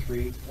has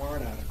 3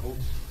 warrant articles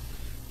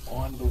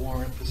on the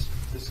warrant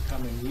this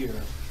coming year,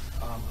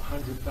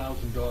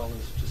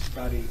 $100,000 to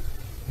study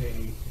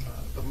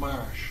the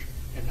marsh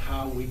and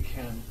how we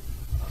can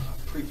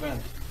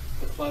prevent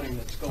the flooding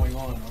that's going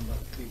on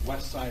the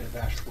west side of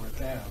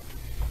Ashworth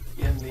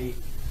Ave. In the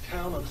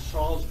town of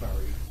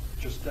Salisbury,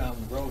 just down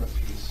the road a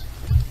piece,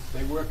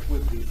 they worked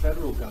with the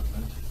federal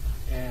government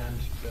and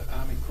the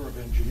Army Corps of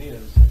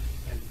Engineers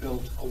and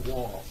built a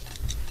wall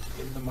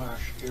in the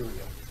marsh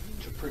area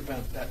to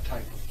prevent that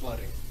type of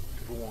flooding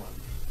to go on.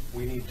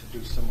 We need to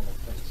do similar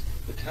things.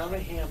 The town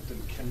of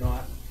Hampton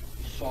cannot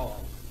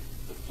solve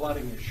the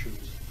flooding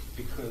issues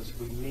because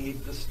we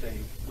need the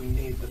state, we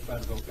need the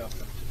federal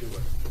government to do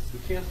it. We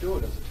can't do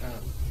it as a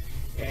town.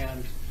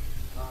 And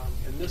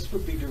this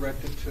would be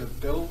directed to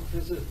Bill,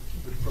 is it,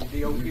 from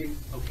DOT?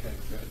 Mm-hmm. Okay,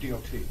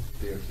 DOT.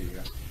 DOT,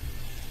 yeah.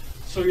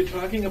 So you're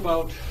talking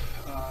about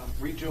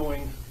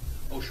redoing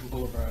Ocean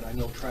Boulevard. I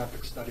know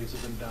traffic studies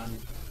have been done,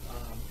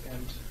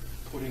 and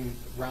putting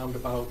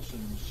roundabouts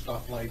and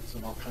stoplights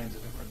and all kinds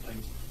of different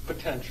things,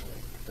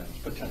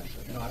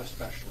 potentially, not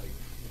especially.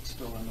 It's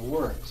still in the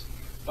works.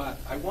 But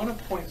I want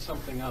to point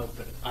something out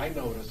that I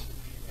noticed,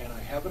 and I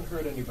haven't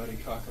heard anybody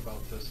talk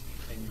about this,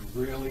 and you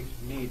really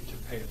need to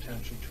pay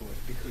attention to it,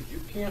 because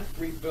you can't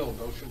rebuild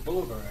Ocean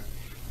Boulevard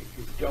if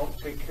you don't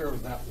take care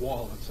of that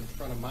wall that's in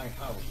front of my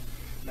house.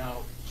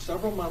 Now,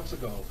 several months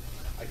ago,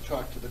 I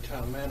talked to the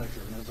town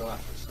manager in his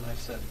office, and I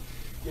said,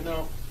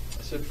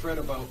 I said, Fred,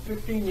 about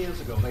 15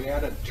 years ago, they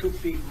added 2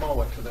 feet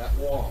mower to that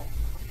wall.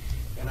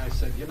 And I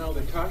said,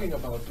 they're talking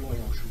about doing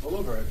Ocean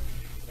Boulevard,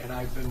 and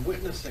I've been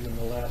witnessing in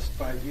the last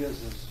 5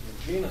 years, as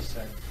Regina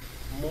said,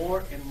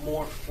 more and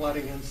more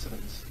flooding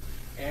incidents.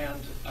 And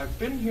I've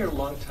been here a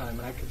long time,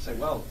 and I can say,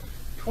 well,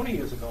 20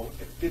 years ago,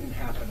 it didn't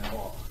happen at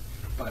all.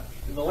 But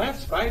in the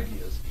last 5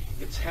 years,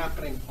 it's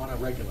happening on a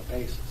regular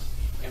basis.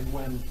 And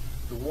when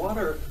the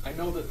water, I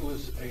know that it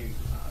was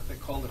they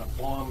called it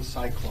a bomb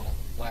cyclone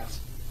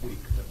last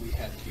week that we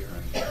had here.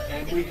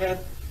 And we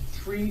had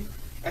 3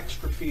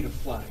 extra feet of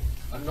flooding.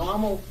 A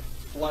normal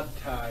flood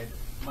tide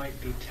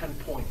might be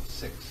 10.6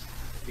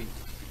 feet.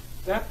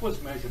 That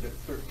was measured at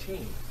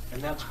 13,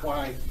 and that's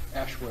why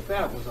Ashworth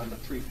Ave was under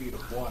 3 feet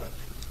of water.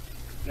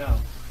 Now,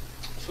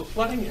 so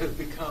flooding has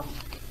become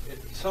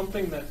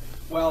something that,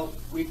 well,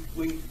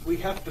 we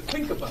have to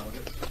think about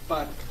it,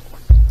 but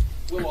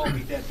we'll all be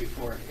dead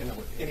before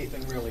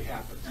anything really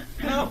happens.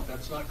 No,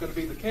 that's not going to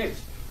be the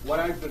case. What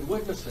I've been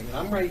witnessing, and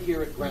I'm right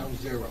here at ground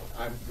zero.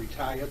 I'm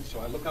retired, so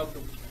I look out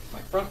my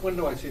front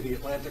window, I see the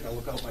Atlantic, I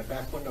look out my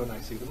back window, and I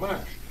see the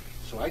marsh.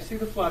 So I see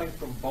the flooding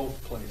from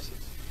both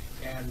places.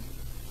 And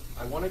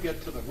I want to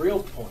get to the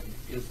real point,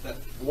 is that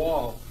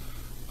wall,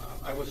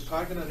 I was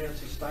talking to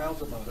Nancy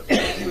Stiles about it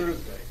last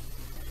Thursday.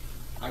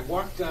 I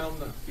walked down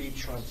the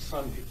beach on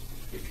Sunday.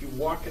 If you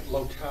walk at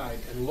low tide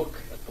and look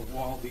at the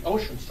wall, the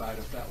ocean side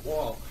of that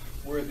wall,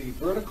 where the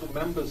vertical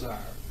members are,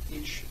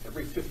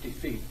 every 50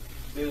 feet,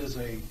 there's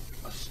a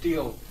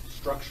steel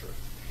structure.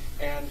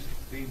 And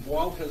the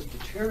wall has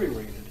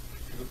deteriorated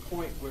to the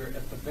point where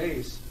at the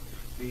base,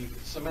 the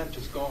cement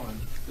is gone,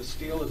 the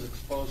steel is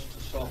exposed to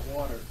salt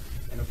water,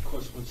 and of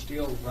course when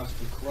steel rusts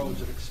and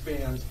corrodes, it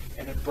expands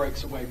and it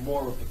breaks away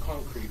more of the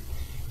concrete.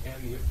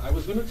 And I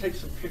was going to take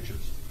some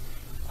pictures.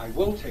 I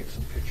will take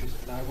some pictures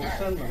and I will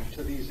send them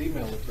to these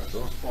email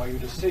addresses for you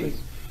to see.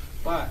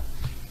 But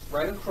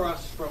right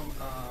across from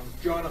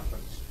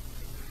Jonathan's,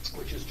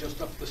 which is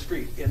just up the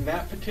street, in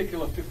that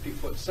particular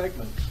 50-foot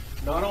segment,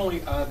 not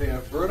only are there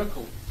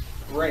vertical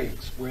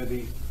breaks where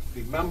the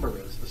member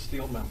is, the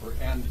steel member,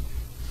 and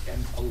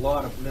a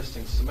lot of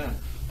missing cement,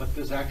 but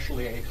there's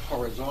actually a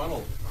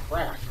horizontal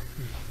crack,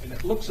 and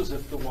it looks as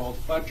if the wall's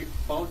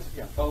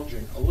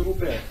bulging a little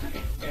bit.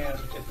 And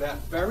at that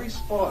very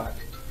spot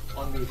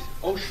on the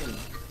ocean,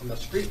 on the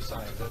street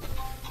side of it,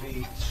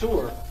 the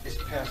sewer this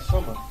past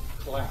summer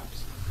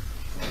collapsed,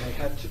 and they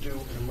had to do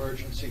an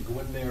emergency, go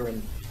in there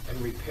and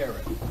repair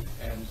it,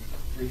 and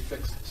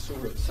refix the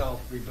sewer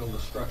itself, rebuild the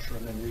structure,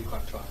 and then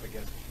re-hot top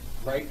again,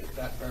 right at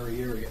that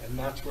very area, and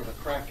that's where the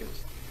crack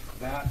is.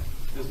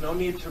 There's no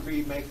need to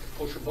remake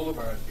Ocean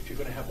Boulevard if you're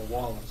going to have a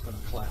wall that's going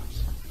to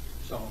collapse.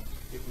 So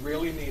it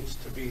really needs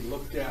to be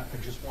looked at. I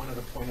just wanted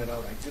to point it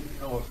out. I didn't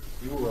know if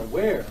you were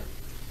aware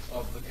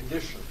of the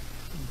condition,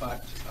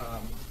 but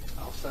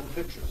I'll send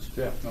pictures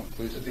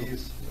Please to do.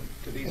 these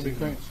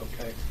emails,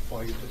 okay,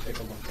 for you to take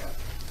a look at.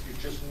 You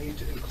just need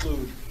to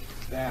include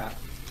that.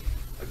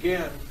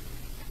 Again,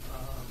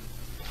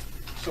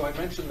 so I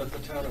mentioned that the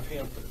town of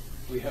Hampton,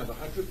 we have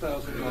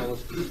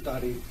 $100,000 to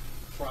study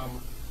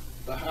from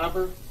the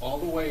harbor all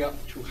the way up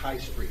to High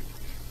Street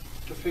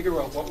to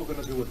figure out what we're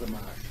going to do with the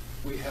marsh.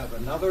 We have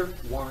another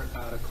warrant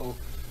article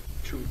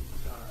to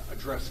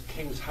address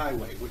Kings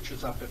Highway, which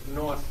is up at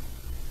North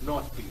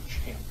Beach,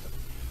 Hampton.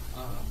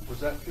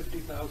 Was that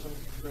 50,000?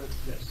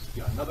 Yes.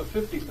 Yeah, another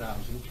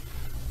 50,000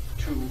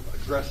 to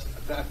address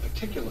that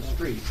particular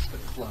street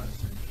that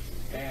floods.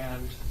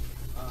 And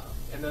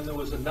then there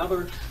was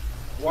another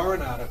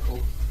warrant article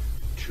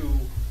to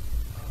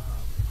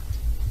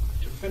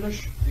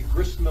finish the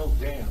Gristmill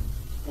Dam,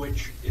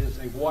 which is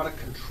a water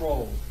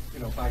control.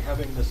 By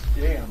having this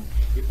dam,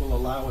 it will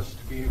allow us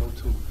to be able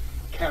to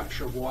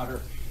capture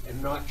water and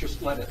not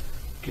just let it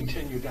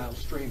continue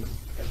downstream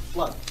and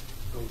flood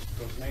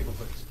those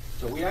neighborhoods.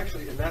 So we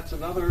actually, and that's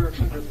another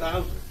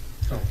 100,000.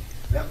 So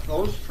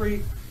those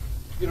three,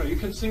 you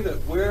can see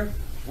that we're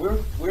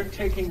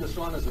taking this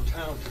on as a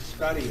town to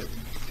study it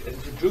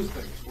and to do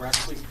things. We're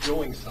actually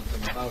doing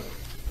something about it.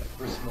 That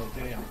Gristmill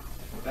Dam.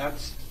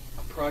 That's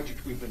a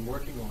project we've been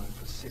working on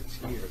for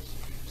 6 years.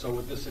 So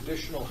with this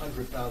additional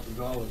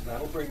 $100,000,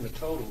 that'll bring the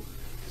total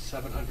to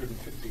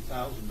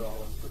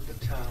 $750,000 that the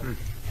town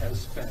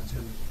has spent.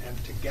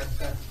 And to get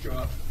that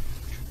job,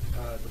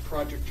 the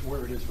project to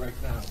where it is right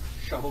now,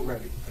 shovel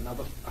ready,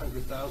 another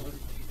 $100,000,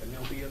 and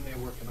they'll be in there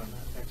working on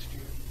that next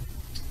year.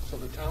 So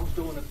the town's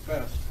doing its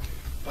best,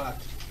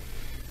 but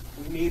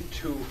we need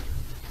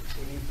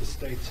the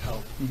state's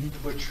help,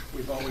 which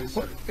we've always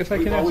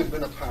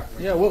been a partner.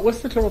 Yeah, what's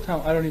the total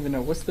town? I don't even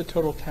know. What's the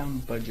total town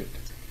budget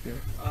here?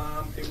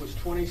 It was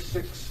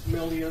 26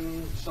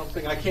 million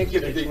something. I can't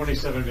get it.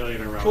 27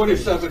 million around.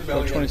 27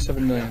 million.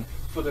 27 million.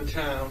 For the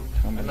town,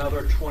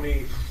 another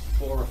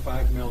 24 or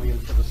 5 million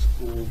for the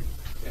school,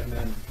 and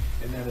then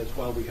as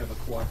well we have a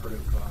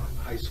cooperative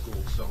high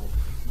school, so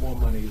more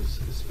money is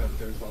spent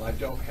there as well. I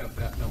don't have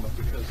that number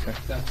because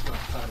that's not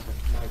part of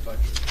my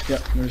budget.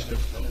 Yeah, understood.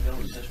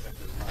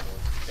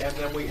 And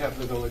then we have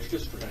the village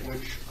district,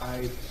 which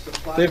I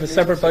supplied. They have a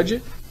separate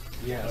budget?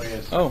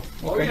 Yes. Oh, okay.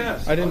 Oh,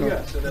 yes. I didn't know.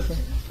 Yes. And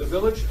the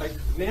village,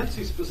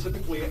 Nancy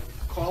specifically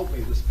called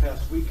me this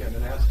past weekend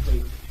and asked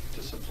me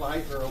to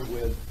supply her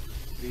with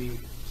the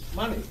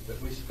money that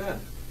we spend.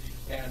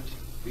 And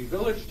the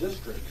village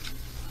district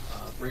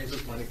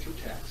raises money through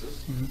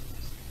taxes.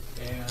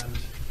 And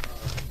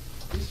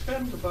we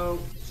spend about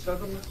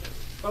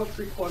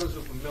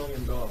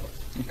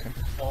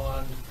 $750,000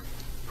 on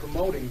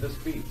promoting this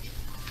beach.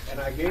 And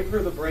I gave her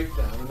the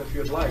breakdown, and if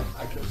you'd like,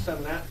 I can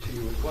send that to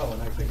you as well,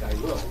 and I think I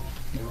will,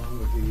 along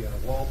with the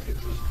wall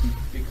pictures,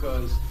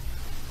 because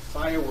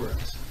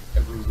fireworks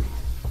every week,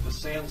 the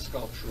sand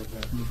sculpture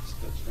event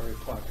that's very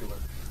popular,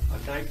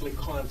 nightly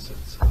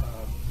concerts,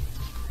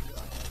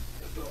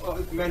 there are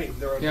many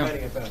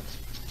events.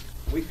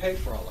 We pay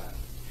for all that,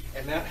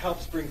 and that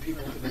helps bring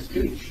people to this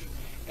beach,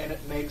 and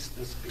it makes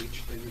this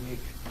beach the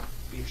unique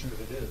beach that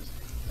it is,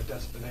 the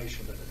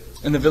destination that it is.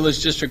 And the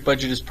village district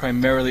budget is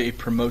primarily a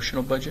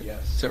promotional budget?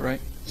 Yes. Is that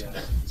right?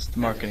 Yes. It's the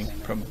marketing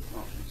promo.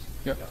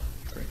 Yep. Yeah.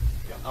 Great.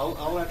 Yeah,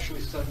 I'll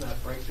actually send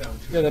that breakdown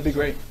to you. Yeah, that'd be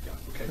great. Yeah,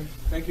 okay.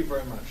 Thank you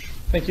very much.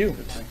 Thank you.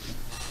 Thank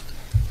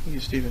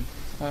you, Stephen.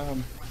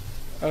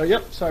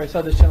 Yep, sorry, I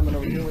saw this gentleman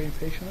over here waiting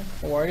patiently.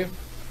 How are you?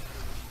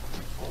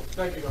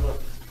 Thank you, Governor.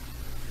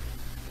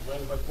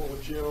 Mind if I pull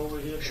the chair over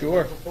here?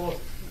 Sure.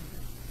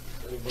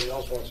 Anybody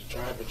else wants to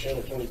try for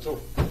Channel 22?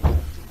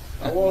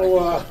 I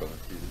want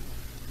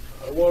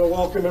to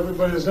welcome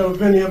everybody that's never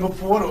been here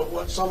before to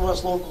what some of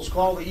us locals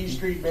call the E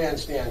Street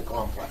Bandstand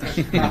Complex.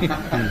 Good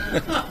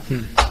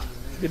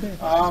name.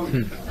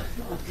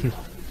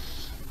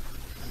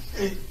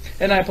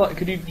 And I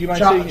apologize. Do you mind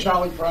saying?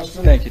 Charlie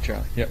Preston. Thank you,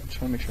 Charlie. Yep.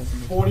 Just want to make sure.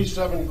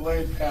 47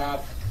 Glade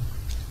Path.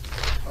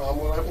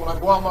 When I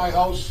bought my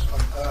house,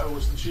 it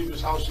was the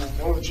cheapest house,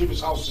 one of the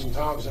cheapest houses in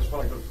town, because that's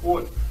what I could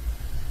afford.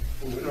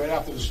 Right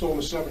after the storm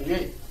of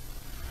 '78.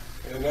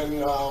 And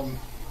then,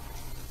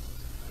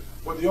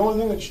 but the only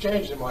thing that's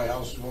changed in my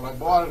house is when I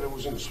bought it, it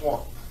was in the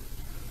swamp.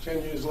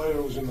 10 years later,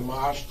 it was in the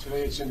marsh.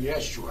 Today, it's in the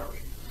estuary.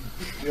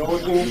 The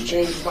only thing that's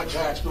changed is my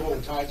tax bill,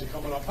 and the tides are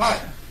coming up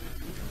higher.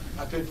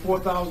 I paid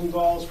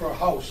 $4,000 for a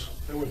house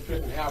that would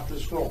fit in half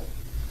this room.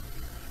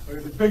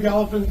 The big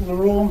elephant in the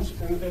rooms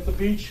at the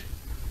beach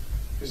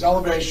is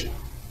elevation.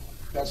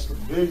 That's the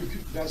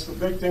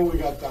big thing we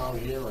got down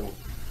here, and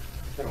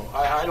you know,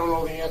 I don't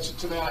know the answer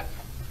to that,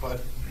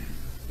 but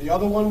the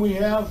other one we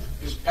have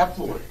is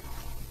effluent.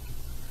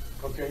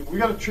 Okay, we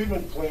got a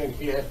treatment plan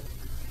here.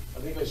 I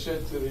think I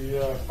said to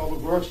the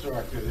Public Works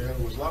Director there, it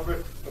was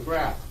Leverett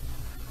McGrath,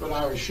 good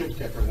Irish shit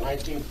kicker. In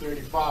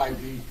 1935,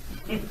 he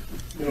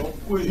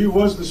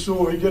was the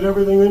sewer. He did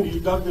everything in. He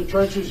dug the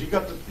trenches. He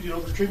got the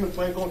treatment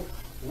plant going.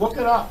 Look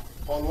it up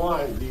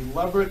online. The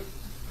Leverett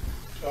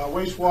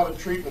wastewater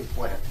treatment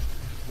plant,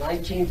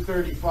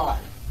 1935.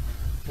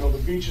 The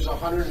beach is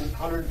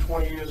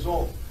 120 years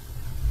old.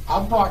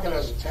 I'm talking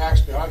as a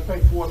taxpayer. I pay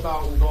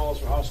 $4,000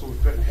 for a house that would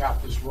fit in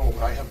half this room.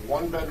 I have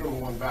 1 bedroom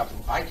and 1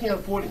 bathroom. I can't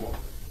afford anymore.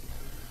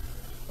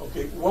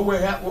 Okay, what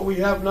we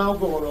have now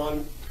going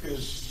on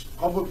is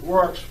Public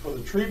Works for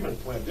the treatment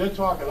plant. They're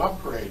talking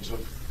upgrades of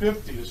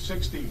 $50 to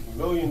 $60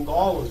 million.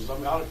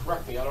 I mean,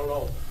 correct me, I don't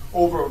know,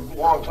 over a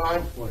long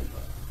time.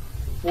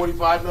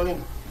 45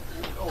 million?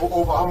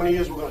 Over how many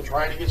years we're going to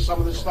try to get some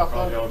of this stuff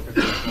done? Probably over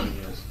 15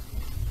 years.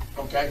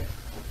 Okay,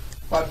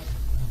 but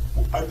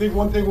I think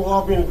one thing we'll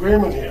all be in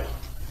agreement here.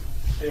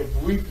 If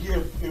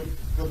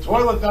the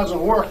toilet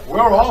doesn't work, we're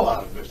all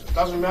out of business.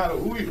 Doesn't matter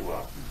who you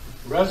are.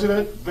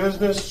 Resident,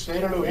 business,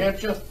 state of New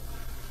Hampshire.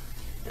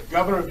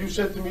 Governor, if you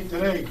said to me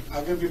today,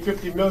 I'll give you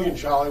 50 million,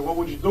 Charlie, what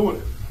would you do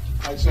with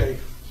it? I'd say,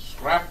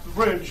 scrap the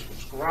bridge,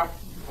 scrap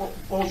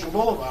Ocean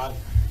Boulevard,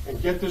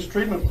 and get this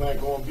treatment plant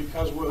going,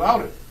 because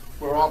without it,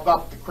 we're all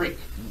up the creek.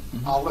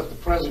 I'll let the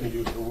president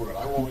use the word.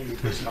 I won't use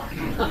it this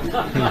time.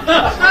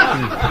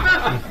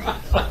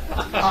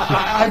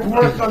 I've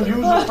worked on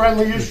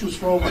user-friendly issues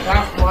for over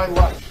half my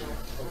life,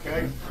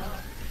 okay?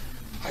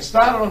 I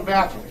started on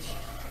bathrooms,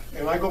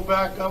 and I go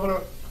back,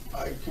 Governor,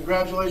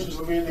 congratulations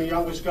on being the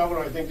youngest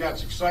governor. I think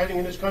that's exciting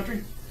in this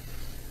country.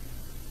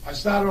 I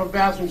started on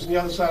bathrooms on the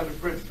other side of the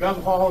bridge.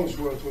 Bev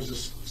Hollingsworth was the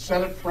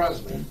Senate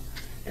president,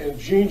 and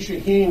Gene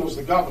Shaheen was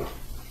the governor.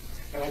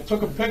 And I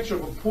took a picture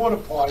of a porta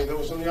potty that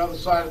was on the other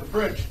side of the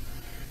bridge.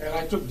 And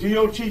I took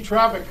DOT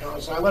traffic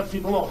counts, and I let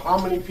people know how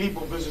many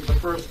people visit the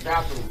first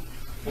bathroom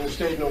in the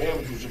state of New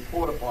Hampshire, which is a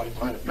porta potty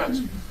behind a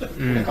fence.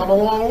 They come a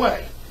long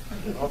way.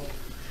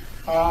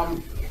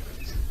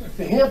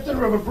 The Hampton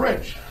River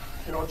Bridge,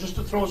 just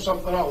to throw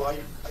something out,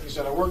 like I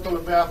said, I worked on the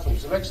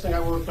bathrooms. The next thing I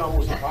worked on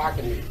was the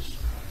parking meters.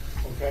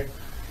 Okay?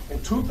 In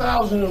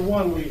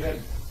 2001, we had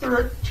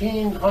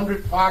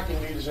 1,300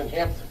 parking meters in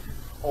Hampton,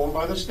 owned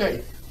by the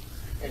state,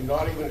 and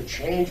not even a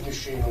change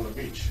machine on the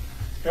beach.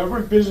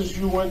 Every business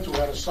you went to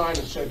had a sign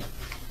that said,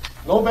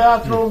 no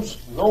bathrooms,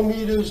 no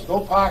meters, no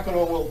parking,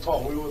 or we'll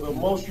tow. We were the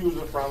most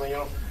user-friendly,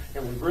 and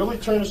we really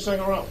turned this thing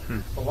around.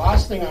 The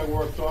last thing I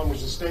worked on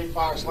was the state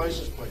parks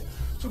license plate.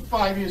 It took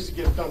 5 years to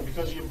get it done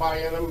because of your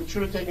buy-in. It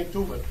should have taken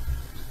 2, but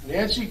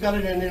Nancy got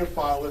it in there and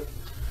filed it.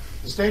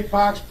 The state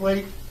parks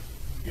plate,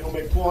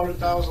 made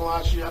 $400,000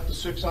 last year, up to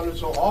 $600,000.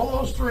 So all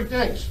those 3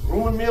 things,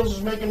 room and meals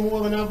is making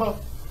more than ever.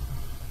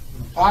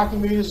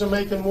 Parking meters are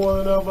making more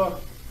than ever,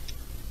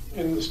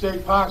 and the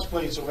state parks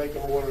plates are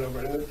making more than ever,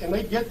 and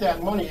they get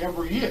that money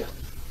every year.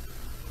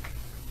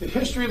 The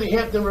history of the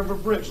Hampton River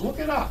Bridge, look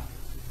it up,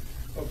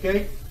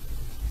 okay?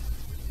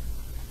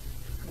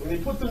 When they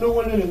put the new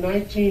one in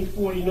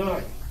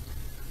 1949,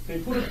 they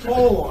put a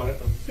toll on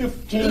it of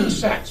 15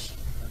 cents.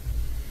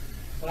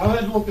 And I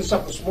had to look this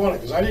up this morning,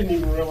 because I didn't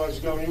even realize,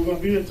 Governor, you were going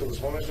to be here until this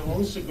morning. I said, well,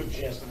 this is a good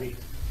chance to meet.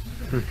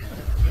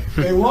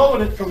 They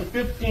lowered it from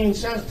 15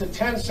 cents to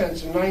 10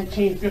 cents in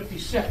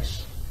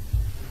 1956.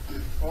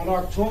 On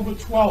October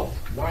 12th,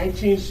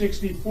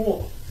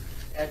 1964,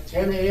 at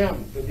 10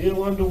 a.m., the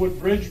Neil Underwood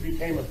Bridge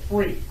became a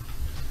free.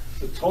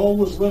 The toll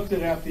was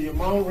lifted after the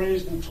amount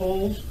raised in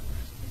tolls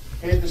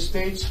paid the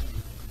state's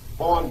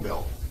bond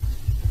bill.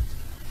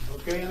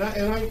 Okay, and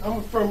I'm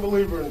a firm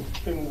believer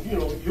in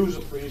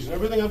user fees, and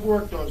everything I've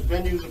worked on has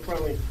been user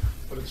friendly,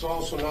 but it's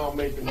also now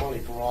making money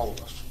for all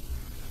of us.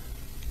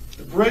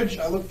 The bridge,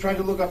 tried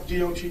to look up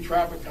DOT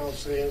traffic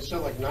counts today, and it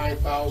said like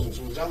 9,000.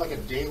 So is that like a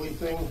daily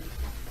thing?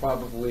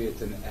 Probably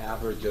it's an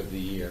average of the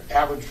year.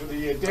 Average for the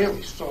year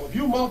daily. So if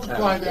you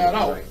multiply that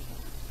out,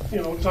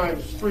 right,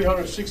 times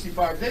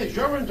 365 days,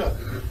 you're into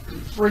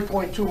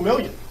 3.2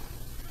 million.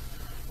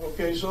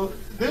 Okay, so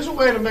there's a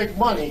way to make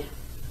money,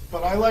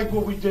 but I like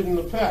what we did in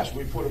the past.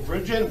 We put a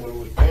bridge in, when it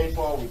was paid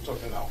for, we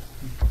took it out.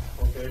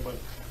 Okay, but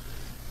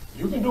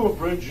you can do a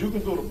bridge, you can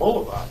do the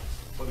boulevard.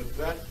 But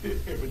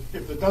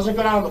if it doesn't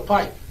go down the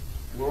pipe,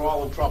 we're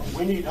all in trouble.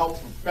 We need help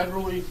from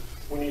federally,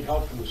 we need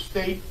help from the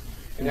state,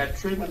 and that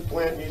treatment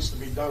plant needs to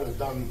be done and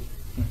done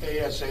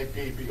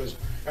ASAP, because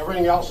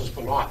everything else is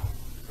for naught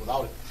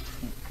without it.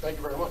 Thank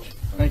you very much.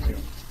 Thank you.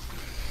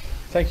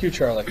 Thank you,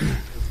 Charlie.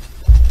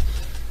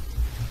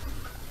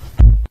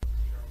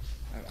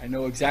 I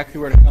know exactly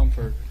where to come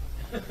for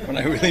when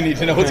I really need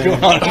to know what's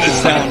going on in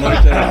this town.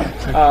 Let me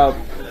tell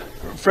you.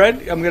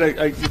 Fred,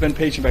 you've been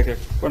patient back there.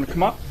 Want to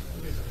come up?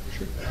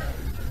 Sure.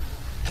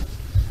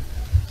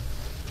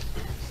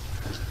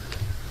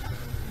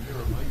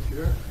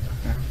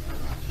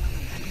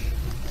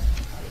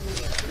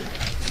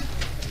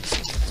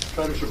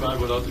 Try to survive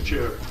without the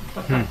chair.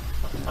 Okay.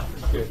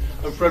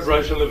 I'm Fred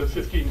Rice. I live at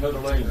 15 Heather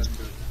Lane.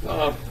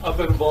 I've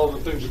been involved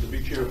in things at the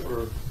beach here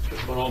for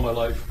just about all my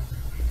life.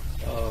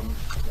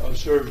 I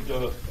served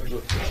as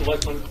a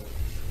selectman,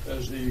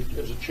 as the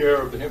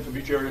chair of the Hampton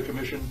Beach Area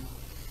Commission,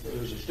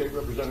 as a state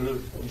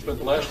representative, and spent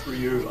the last 3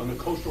 years on the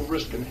Coastal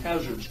Risk and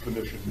Hazards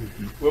Commission,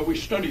 where we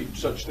studied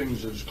such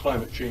things as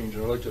climate change,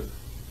 and I'd like to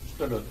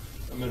spend a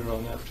minute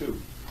on that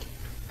too.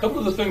 A couple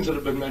of the things that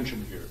have been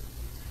mentioned here.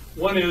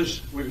 One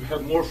is we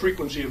have more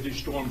frequency of these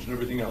storms and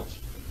everything else.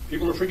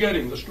 People are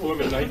forgetting the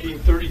storm in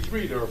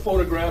 1933. There are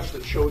photographs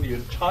that show the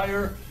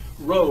entire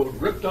road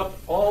ripped up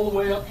all the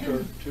way up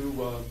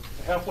to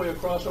halfway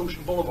across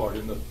Ocean Boulevard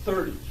in the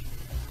 30s.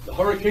 The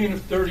hurricane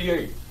of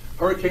 38,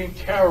 Hurricane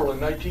Carol in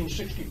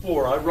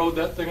 1964. I rode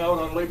that thing out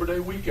on Labor Day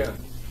weekend.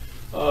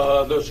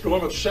 The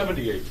storm of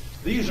 78.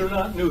 These are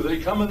not new. They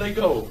come and they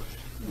go.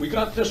 We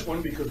got this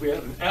one because we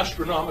had an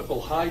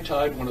astronomical high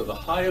tide, one of the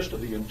highest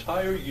of the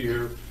entire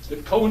year,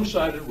 that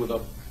coincided with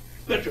a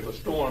bitch of a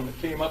storm that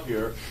came up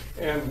here,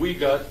 and we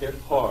got hit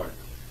hard.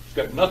 It's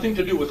got nothing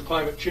to do with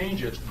climate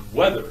change. It's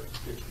weather.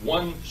 It's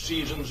one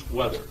season's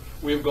weather.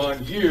 We have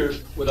gone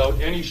years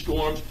without any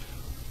storms,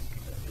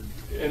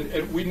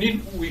 and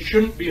we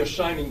shouldn't be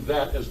assigning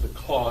that as the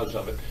cause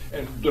of it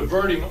and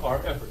diverting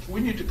our efforts.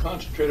 We need to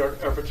concentrate our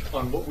efforts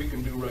on what we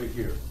can do right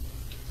here.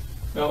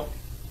 Now,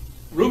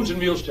 rooms and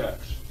meals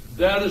tax.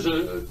 That is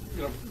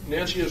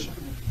Nancy has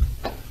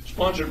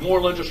sponsored more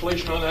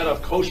legislation on that.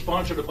 I've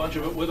co-sponsored a bunch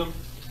of it with them.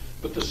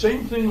 But the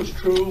same thing was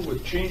true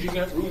with changing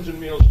that rooms and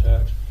meals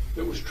tax.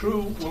 That was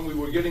true when we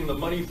were getting the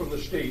money from the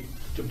state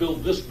to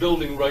build this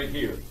building right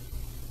here.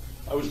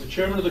 I was the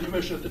chairman of the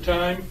commission at the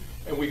time,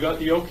 and we got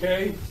the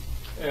okay.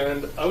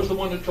 And I was the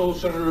one that told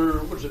Senator,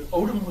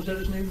 Odom, was that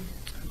his name?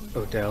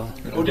 Odell.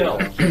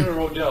 Senator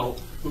Odell,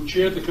 who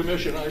chaired the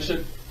commission. I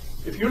said,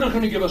 if you're not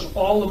going to give us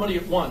all the money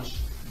at once,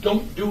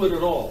 don't do it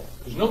at all,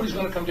 because nobody's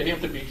going to come to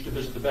Hampton Beach to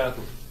visit the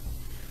bathroom.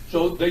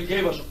 So they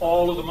gave us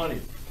all of the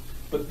money.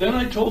 But then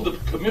I told the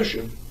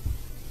commission,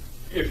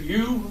 if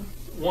you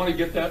want to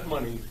get that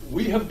money,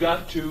 we have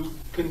got to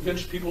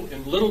convince people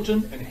in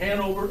Littleton and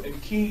Hanover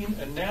and Keene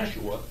and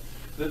Nashua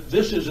that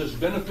this is as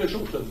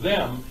beneficial to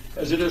them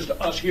as it is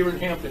to us here in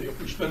Hampton if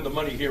we spend the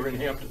money here in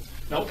Hampton.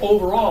 Now,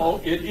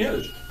 overall, it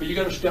is, but you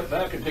got to step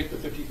back and take the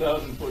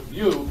 50,000-foot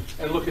view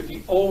and look at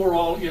the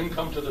overall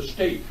income to the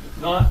state,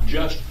 not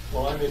just,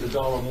 well, I made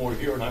 $1 more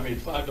here and I made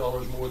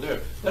 $5 more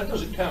there. That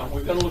doesn't count.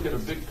 We've got to look at a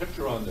big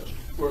picture on this.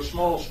 We're a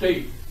small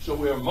state, so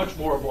we are much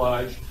more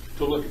obliged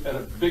to look at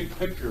a big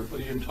picture for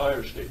the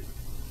entire state.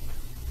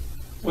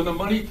 When the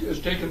money is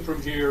taken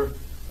from here,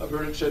 I've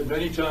heard it said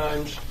many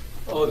times,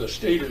 oh, the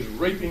state is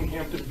raping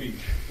Hampton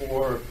Beach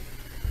for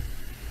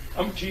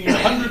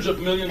hundreds of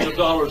millions of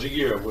dollars a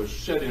year, was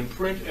said in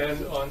print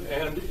and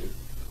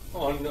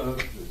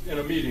in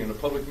a meeting, in a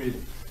public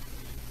meeting.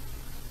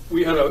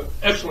 We had an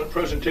excellent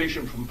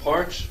presentation from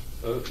Parks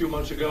a few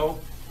months ago,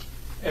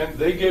 and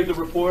they gave the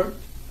report,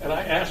 and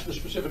I asked the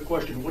specific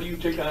question, what do you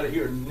take out of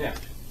here net?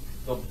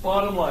 The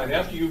bottom line,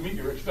 after you meet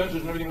your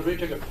expenses and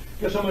everything,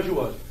 guess how much it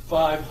was?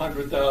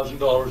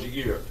 $500,000 a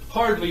year.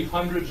 Hardly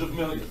hundreds of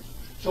millions.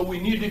 So we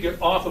need to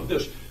get off of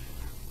this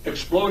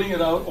exploding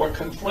it out or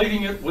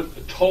conflating it with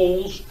the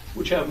tolls,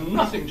 which have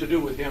nothing to do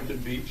with Hampton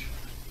Beach,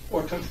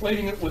 or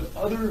conflating it with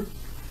other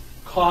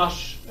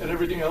costs and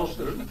everything else.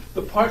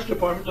 The Parks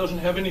Department doesn't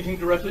have anything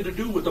directly to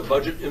do with the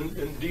budget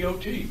in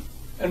DOT,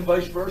 and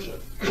vice versa.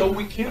 So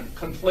we can't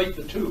conflate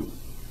the two.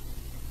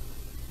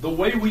 The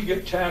way we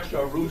get taxed,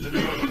 our rooms and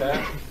meals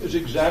tax, is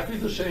exactly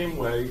the same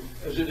way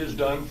as it is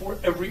done for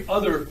every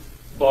other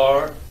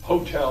bar,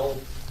 hotel,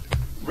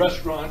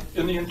 restaurant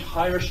in the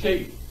entire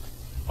state.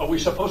 Are we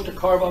supposed to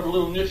carve out a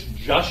little niche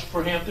just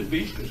for Hampton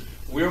Beach because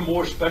we're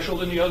more special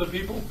than the other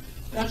people?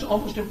 That's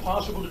almost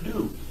impossible to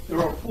do. There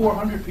are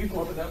 400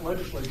 people up in that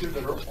legislature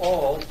that are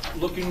all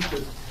looking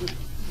to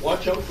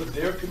watch out for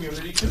their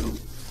community too.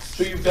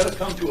 So you've got to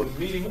come to a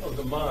meeting of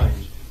the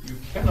minds. You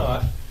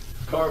cannot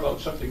carve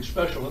out something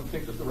special and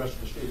think that the rest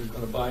of the state is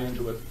going to buy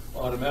into it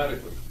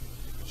automatically.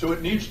 So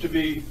it needs to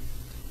be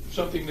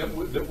something that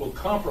will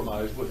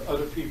compromise with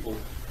other people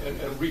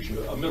and reach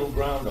a middle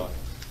ground on it.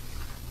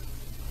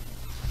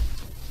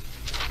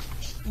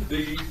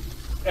 The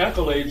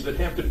accolades that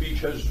Hampton Beach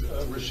has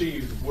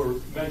received were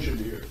mentioned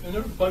here, and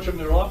there are a bunch of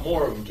them. There are a lot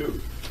more of them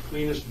too.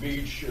 Cleanest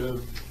beach,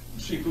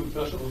 seafood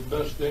festival,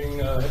 best thing,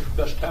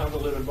 best town to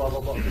live in, blah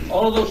blah blah.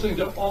 All of those things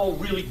are all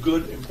really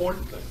good,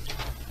 important things.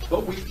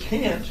 But we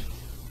can't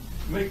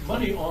make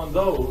money on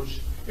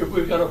those if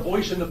we've got a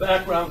voice in the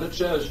background that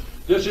says,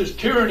 this is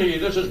tyranny,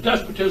 this is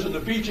despotism, the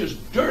beach is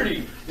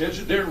dirty,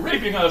 they're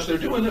raping us, they're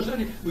doing this.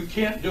 We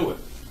can't do it.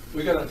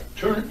 We've got to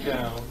turn it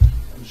down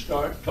and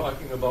start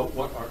talking about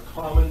what our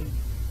common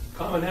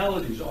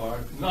commonalities are,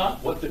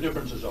 not what the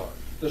differences are.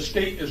 The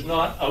state is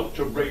not out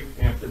to rape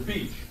Hampton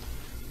Beach.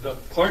 The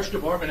Parks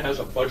Department has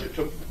a budget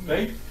to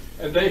make,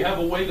 and they have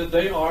a way that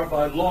they are,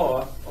 by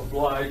law,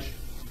 obliged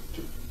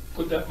to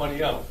put that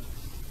money out.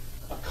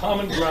 A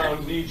common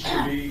ground needs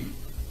to be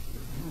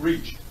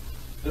reached.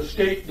 The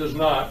state does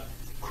not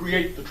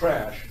create the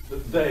trash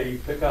that they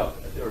pick up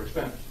at their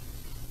expense.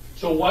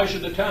 So why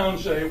should the town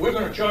say, we're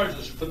going to charge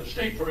this for the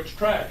state for its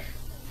trash?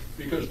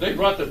 Because they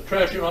brought the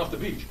trash in off the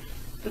beach.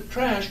 The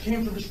trash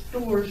came from the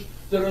stores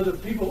that are the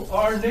people,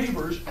 our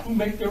neighbors, who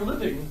make their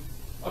living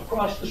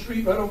across the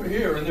street right over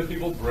here, and the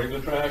people bring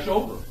the trash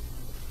over.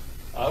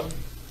 I've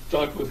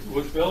talked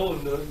with Phil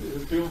and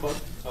his people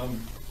about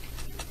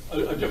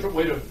a different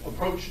way to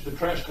approach the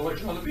trash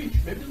collection on the beach.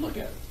 Maybe look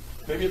at it.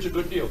 Maybe it's a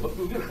good deal, but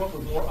we've got to come up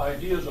with more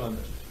ideas on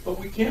this. But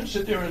we can't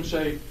sit there and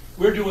say,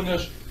 we're doing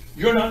this,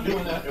 you're not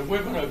doing that, and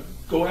we're going to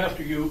go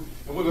after you,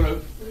 and we're going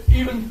to,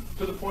 even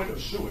to the point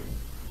of suing.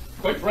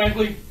 Quite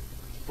frankly,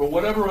 for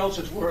whatever else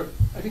it's worth,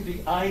 I think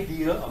the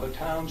idea of a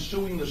town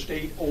suing the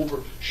state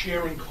over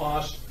sharing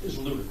costs is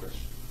ludicrous.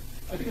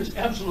 I think it's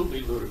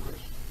absolutely ludicrous.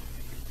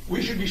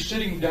 We should be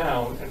sitting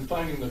down and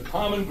finding the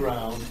common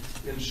ground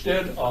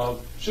instead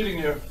of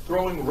sitting there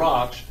throwing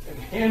rocks and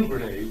hand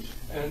grenades,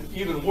 and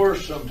even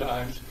worse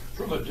sometimes,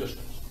 from a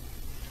distance.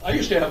 I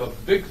used to have a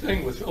big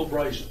thing with Phil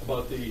Bryce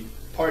about the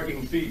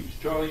parking fees.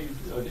 Charlie,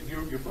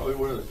 you're probably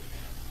aware of it.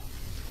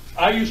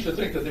 I used to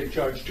think that they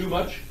charged too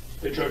much.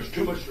 They charged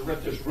too much to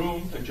rent this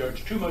room. They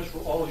charged too much for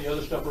all of the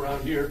other stuff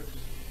around here.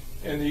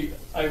 And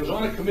I was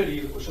on a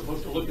committee that was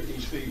supposed to look at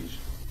these fees.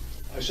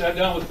 I sat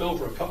down with Phil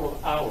for a couple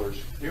of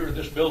hours here in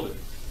this building,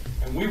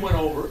 and we went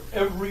over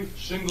every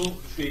single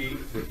fee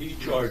that he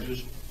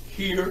charges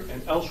here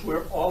and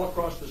elsewhere all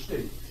across the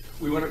state.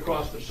 We went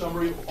across the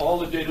summary of all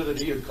the data that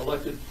he had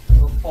collected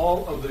from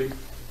all of the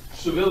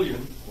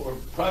civilian or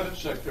private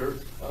sector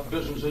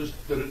businesses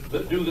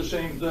that do the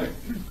same thing.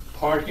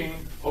 Parking,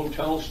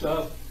 hotel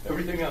stuff,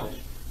 everything else.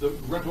 The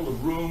rental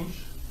of rooms.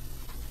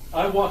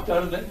 I walked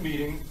out of that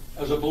meeting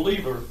as a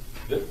believer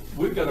that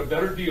we've got a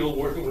better deal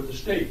working with the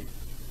state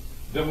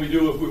than we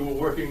do if we were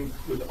working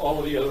with all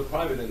of the other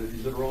private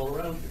entities that are all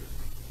around here.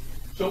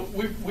 So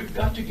we've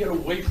got to get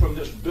away from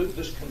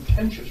this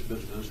contentious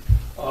business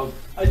of,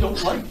 I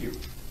don't like you,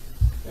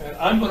 and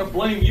I'm going to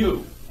blame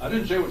you. I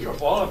didn't say it was your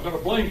fault, I'm going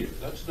to blame you.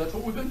 That's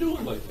what we've been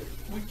doing lately.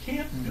 We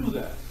can't do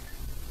that.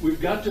 We've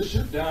got to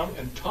sit down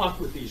and talk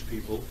with these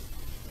people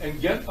and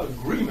get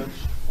agreements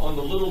on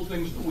the little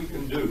things that we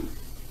can do.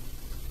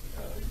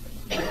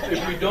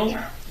 If we don't,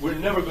 we're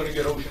never going to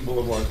get Ocean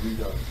Boulevard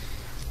redone.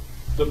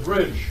 The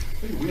bridge,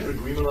 we had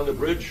agreement on the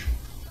bridge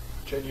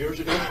 10 years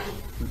ago,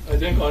 I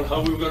think, on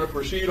how we were going to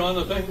proceed on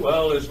the thing.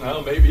 Well,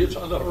 maybe it's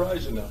on the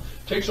horizon now.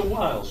 It takes a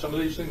while. Some of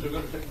these things are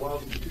going to take a while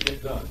to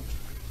get done.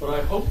 But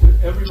I hope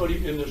that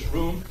everybody in this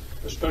room,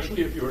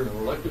 especially if you're in an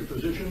elected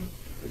position,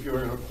 if you're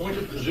in an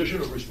appointed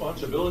position of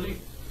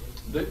responsibility,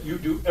 that you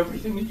do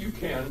everything that you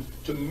can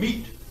to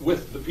meet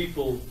with the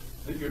people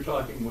that you're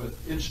talking with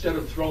instead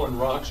of throwing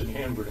rocks and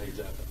hand grenades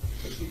at them.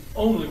 It's the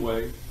only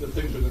way that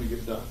things are going to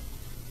get done.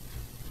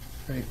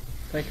 Great.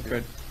 Thank you,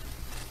 Fred.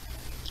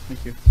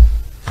 Thank you.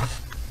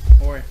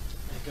 How are you?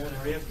 Good,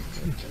 how are you?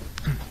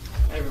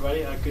 Hey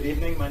everybody, good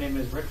evening. My name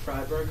is Rick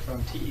Freiberg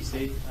from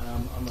TEC.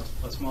 I'm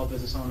a small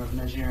business owner of an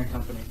engineering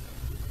company.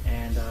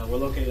 And we're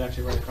located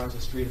actually right across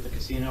the street at the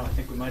casino. I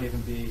think we might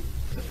even be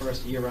the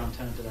first year-round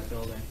tenant of that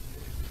building.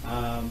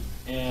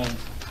 And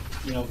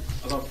you know,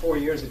 about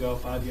 5 years ago,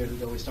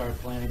 we started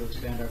planning to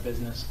expand our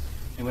business.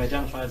 And we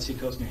identified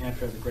Seacoast, New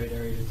Hampshire as a great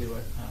area to do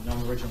it. Now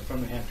I'm originally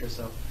from New Hampshire,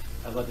 so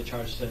I've led the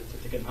charge to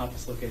get an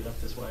office located up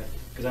this way,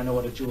 because I know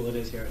what a jewel it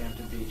is here at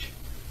Hampton Beach.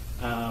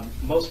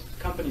 Most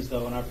companies,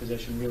 though, in our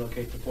position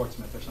relocate to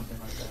Portsmouth or something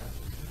like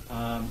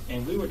that.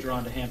 And we were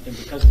drawn to Hampton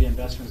because of the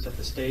investments that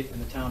the state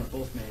and the town have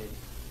both made.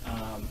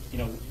 You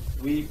know,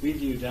 we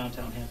view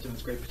downtown Hampton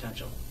as great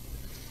potential.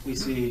 We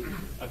see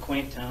a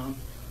quaint town.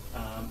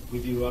 We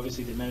view,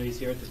 obviously, the amenities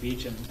here at the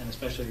beach, and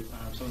especially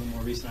some of the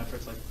more recent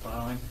efforts like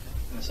plowing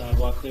and the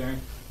sidewalk clearing.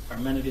 Our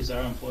amenities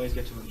our employees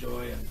get to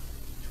enjoy. And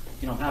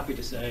you know, I'm happy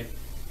to say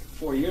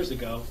 4 years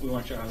ago, we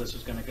weren't sure how this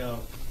was going to go.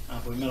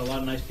 But we met a lot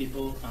of nice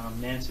people,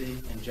 Nancy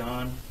and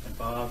John and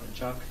Bob and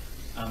Chuck.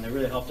 They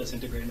really helped us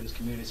integrate into this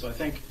community. So I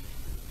think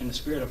in the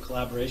spirit of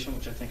collaboration,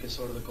 which I think is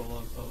sort of the goal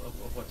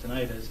of what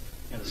tonight is,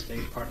 you know, the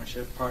state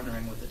partnership,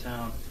 partnering with the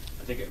town,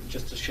 I think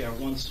just to share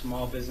one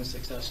small business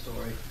success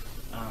story.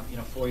 You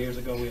know, 4 years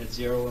ago, we had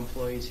 0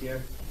 employees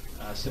here,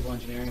 civil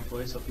engineering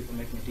employees, so people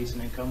making a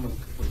decent income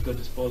with good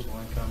disposable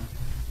income.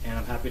 And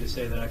I'm happy to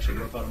say that actually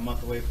we're about a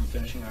month away from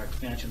finishing our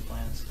expansion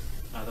plans.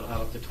 That'll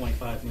have up to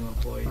 25 new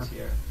employees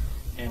here.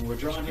 And we're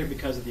drawn here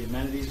because of the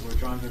amenities. We're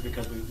drawn here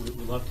because we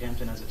love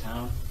Hampton as a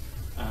town.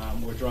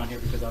 We're drawn here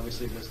because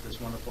obviously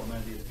this wonderful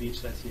amenity of the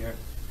beach that's here.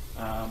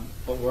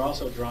 But we're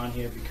also drawn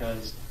here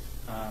because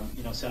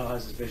you know, Sal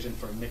has this vision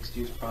for a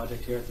mixed-use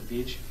project here at the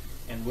beach,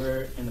 and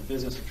we're in the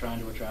business of trying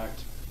to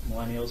attract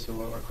millennials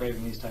who are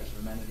craving these types of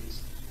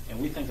amenities. And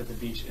we think that the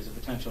beach is a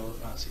potential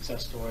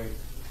success story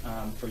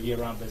for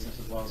year-round business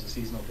as well as a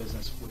seasonal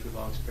business, which we've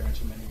all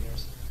experienced for many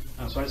years.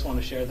 So I just want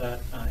to share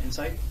that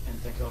insight, and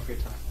thank you all for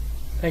your time.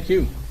 Thank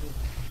you.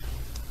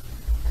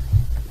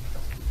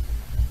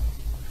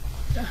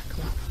 Yeah,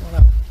 come on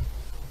up.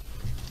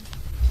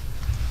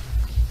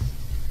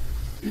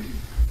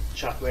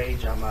 Chuck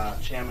Rage,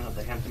 I'm chairman of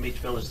the Hampton Beach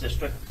Village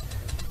District.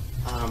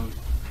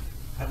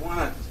 I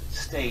want to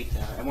state,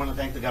 I want to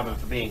thank the governor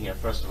for being here,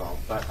 first of all,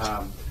 but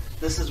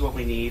this is what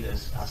we need,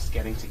 is us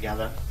getting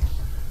together.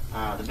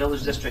 The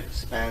Village District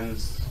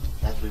spends,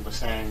 as we were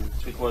saying,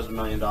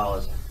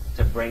 $750,000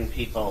 to bring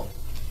people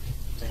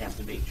to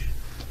Hampton Beach.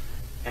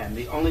 And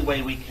the only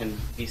way we can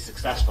be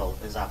successful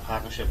is our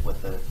partnership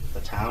with the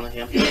town of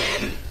Hampton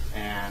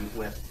and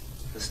with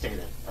the state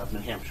of New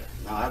Hampshire.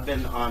 Now, I've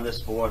been on this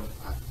board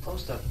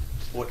close to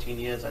 14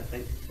 years, I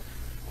think,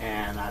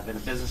 and I've been a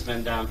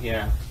businessman down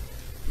here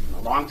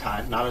a long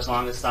time, not as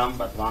long as some,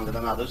 but longer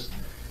than others.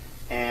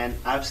 And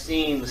I've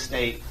seen the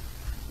state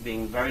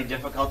being very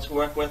difficult to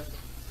work with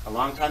a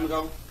long time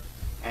ago,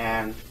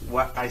 and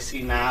what I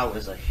see now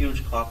is a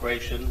huge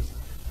corporation.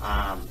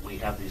 We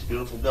have these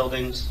beautiful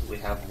buildings, we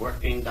have work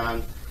being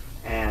done,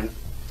 and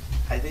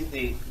I think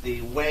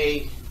the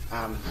way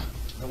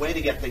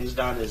to get things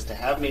done is to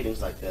have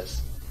meetings like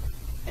this,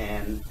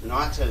 and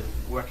not to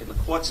work in the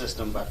court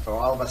system, but for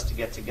all of us to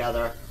get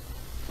together,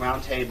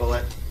 round table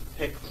it,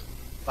 pick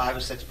 5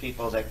 or 6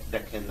 people that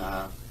can,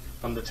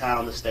 from the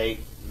town, the state,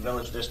 the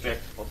village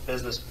district, or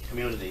business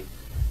community,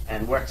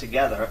 and work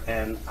together,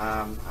 and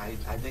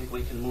I think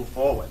we can move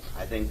forward.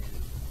 I think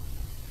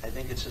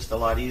it's just a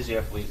lot easier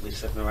if we're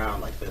sitting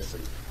around like this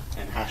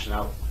and hashing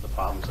out the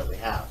problems that we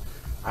have.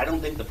 I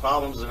don't think the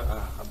problems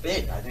are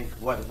big. I think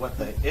what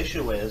the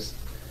issue is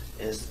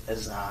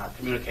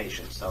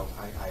communication. So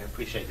I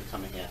appreciate you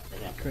coming here.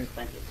 Great.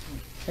 Thank you.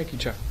 Thank you,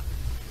 Chuck.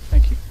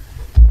 Thank you.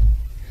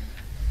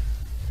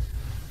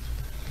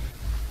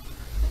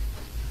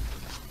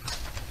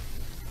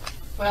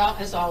 Well,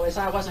 as always,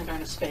 I wasn't going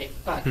to speak,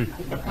 but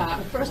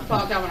first of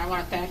all, Governor, I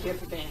want to thank you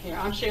for being here.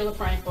 I'm Sheila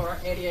Frankfort,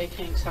 88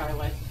 Kings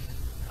Highway.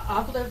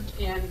 I've lived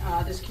in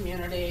this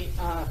community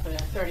for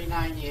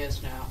 39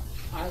 years now.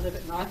 I live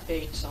at North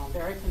Beach, so I'm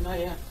very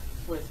familiar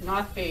with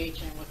North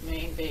Beach and with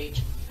Main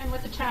Beach and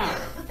with the town.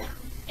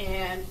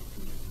 And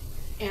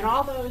in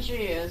all those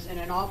years and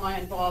in all my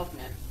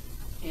involvement,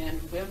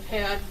 and we've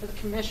had the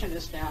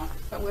commissioners down,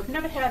 but we've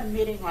never had a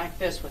meeting like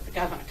this with the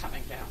governor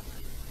coming down.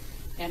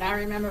 And I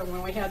remember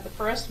when we had the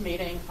first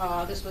meeting,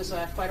 this was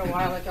quite a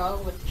while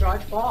ago, with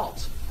George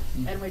Balls.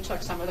 And we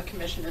took some of the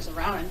commissioners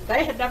around, and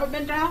they had never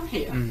been down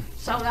here.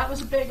 So that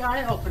was a big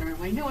eye-opener, and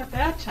we knew at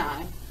that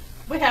time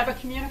we have a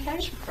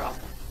communication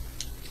problem.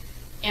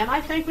 And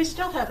I think we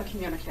still have a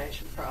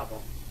communication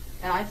problem.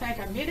 And I think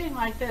a meeting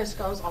like this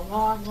goes a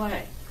long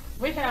way.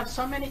 We have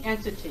so many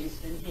entities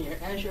in here,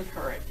 as you've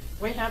heard.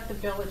 We have the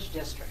village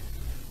district.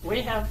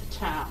 We have the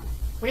town.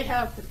 We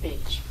have the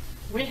beach.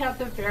 We have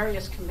the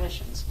various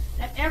commissions.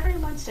 And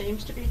everyone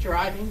seems to be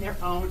driving their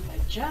own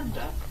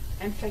agenda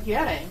and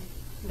forgetting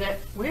that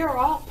we're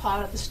all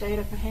part of the state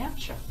of New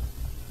Hampshire.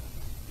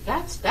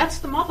 That's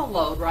the mother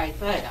lode right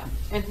there.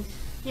 And,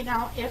 you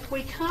know, if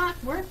we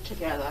can't work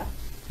together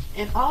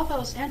in all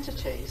those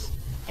entities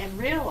and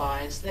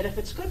realize that if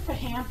it's good for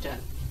Hampton,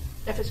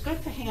 if it's good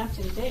for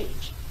Hampton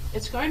Beach,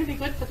 it's going to be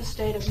good for the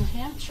state of New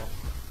Hampshire.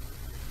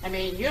 I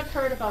mean, you've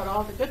heard about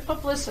all the good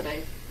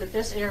publicity that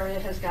this area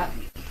has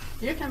gotten.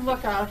 You can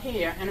look out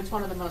here, and it's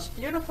one of the most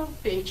beautiful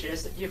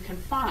beaches that you can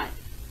find.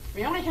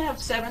 We only have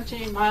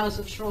 17 miles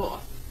of shore,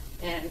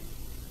 and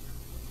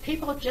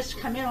people just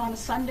come in on a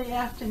Sunday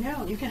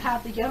afternoon. You can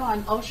hardly get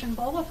on Ocean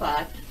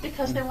Boulevard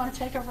because they want to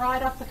take a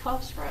ride up the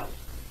coast road.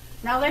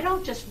 Now, they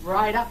don't just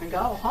ride up and go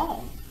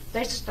home.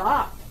 They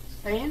stop.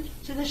 They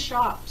into the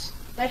shops.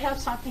 They have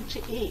something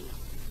to eat.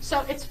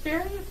 So it's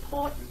very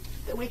important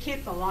that we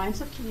keep the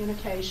lines of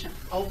communication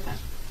open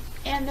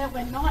and that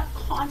we're not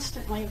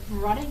constantly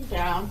running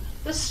down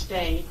the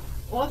state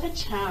or the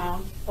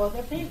town or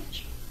the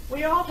beach.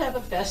 We all have a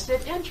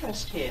vested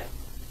interest here.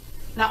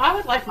 Now, I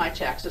would like my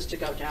taxes to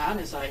go down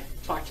as I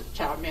talk to the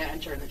town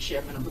manager and the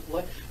chairman of the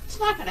board. It's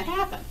not going to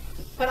happen.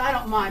 But I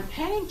don't mind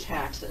paying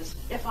taxes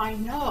if I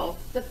know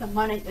that the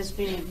money is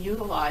being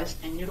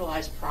utilized and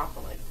utilized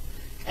properly.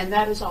 And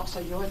that is also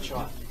your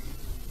job.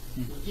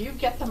 You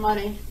get the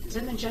money, it's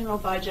in the general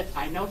budget.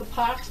 I know the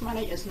parks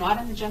money is not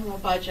in the general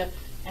budget,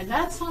 and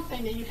that's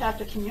something that you have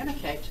to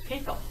communicate to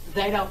people.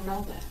 They don't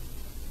know that.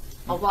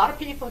 A lot of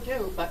people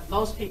do, but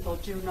most people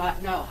do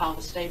not know how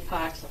the state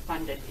parks are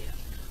funded here,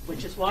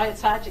 which is why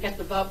it's hard to get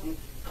the vote in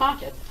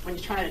Concord when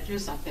you're trying to do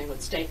something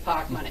with state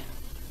park money.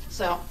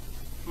 So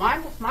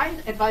my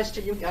advice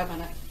to you,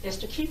 Governor, is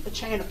to keep the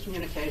chain of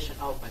communication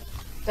open.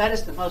 That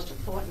is the most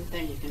important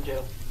thing you can do,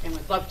 and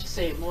we'd love to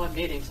see more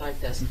meetings like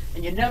this.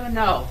 And you never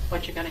know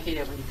what you're going to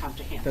hear when you come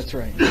to Hampton. That's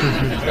right.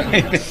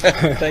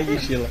 Thank you,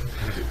 Sheila.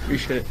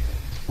 Appreciate it.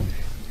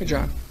 Good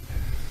job.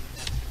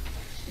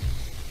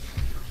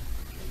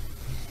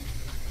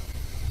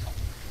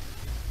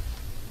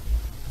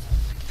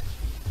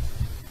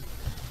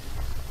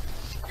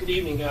 Good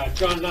evening.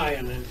 John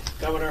Nyan, and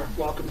Governor,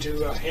 welcome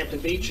to Hampton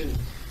Beach, and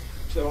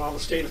to all the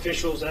state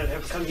officials that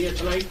have come here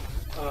tonight.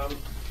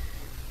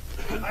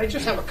 I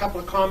just have a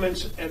couple of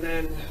comments, and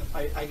then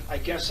I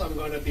guess I'm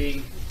going to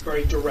be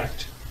very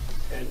direct.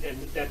 And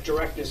that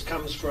directness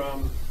comes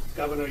from,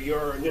 Governor,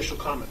 your initial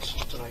comments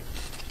tonight.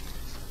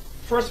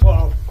 First of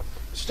all,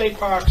 state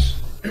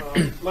parks,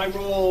 my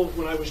role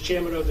when I was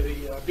chairman of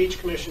the Beach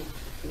Commission,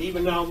 and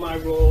even now my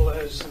role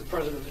as the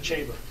president of the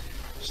chamber.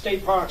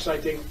 State parks, I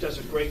think, does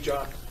a great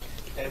job.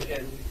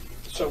 And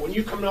so when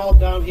you come all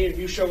down here and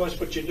you show us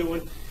what you're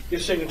doing,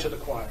 you're singing to the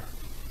choir.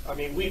 I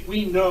mean,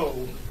 we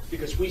know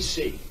because we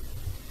see.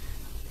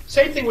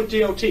 Same thing with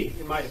DOT,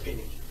 in my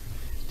opinion.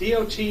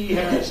 DOT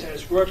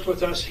has worked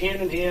with us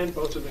hand in hand,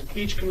 both in the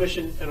Beach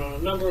Commission and on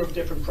a number of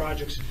different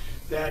projects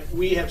that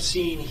we have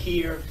seen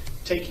here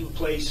taking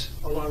place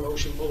along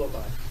Ocean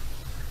Boulevard.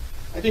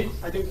 I think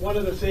one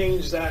of the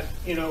things that,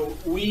 you know,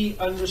 we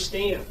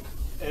understand,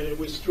 and it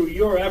was through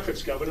your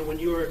efforts, Governor, when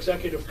you were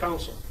executive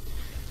counsel,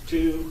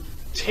 to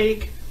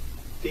take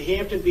the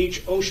Hampton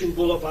Beach Ocean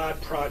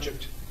Boulevard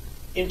project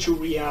into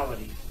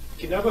reality. You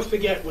can never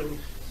forget when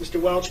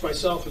Mr. Welch,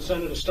 myself, and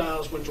Senator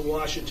Stiles went to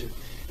Washington,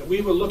 and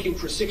we were looking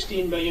for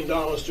 $16 million to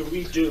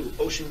redo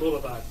Ocean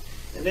Boulevard.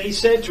 And they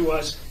said to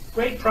us,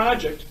 great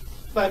project,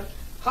 but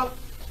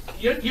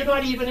you're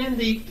not even in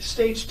the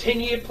state's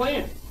 10-year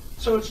plan.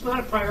 So it's not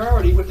a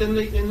priority within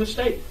the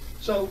state.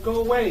 So go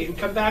away and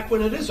come back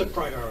when it is a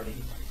priority.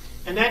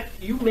 And that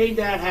you made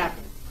that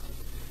happen.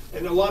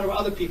 And a lot of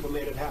other people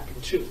made it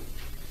happen too.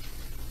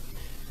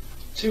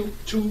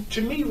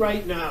 To me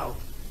right now,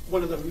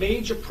 one of the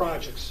major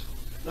projects,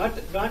 not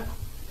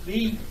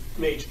the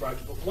major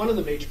project, but one of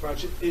the major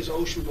projects is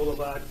Ocean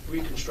Boulevard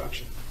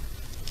reconstruction.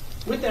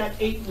 With that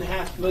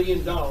 $8.5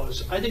 million,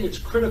 I think it's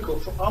critical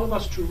for all of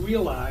us to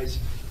realize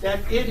that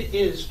it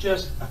is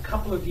just a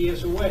couple of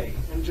years away.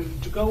 And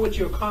to go with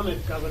your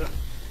comment, Governor,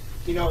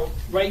 you know,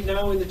 right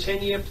now in the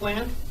 10-year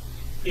plan,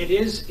 it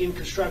is in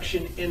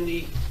construction in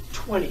the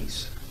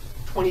 2020s.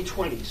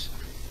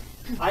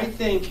 I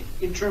think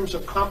in terms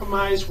of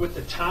compromise with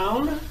the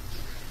town,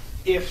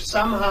 if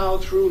somehow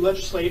through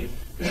legislative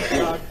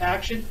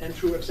action and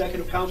through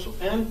executive council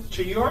and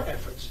to your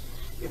efforts,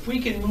 if we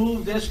can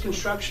move this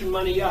construction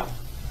money up,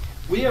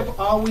 we have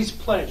always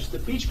pledged, the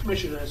Beach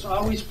Commission has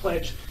always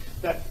pledged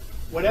that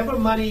whatever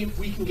money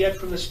we can get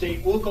from the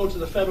state will go to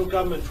the federal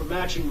government for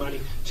matching money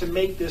to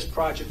make this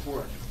project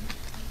work.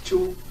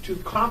 To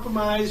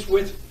compromise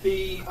with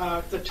the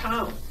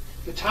town.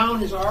 The town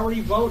has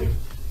already voted,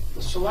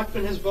 the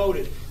selectmen has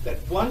voted,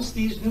 that once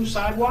these new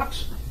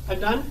sidewalks are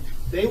done,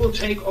 they will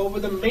take over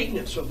the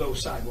maintenance of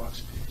those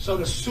sidewalks. So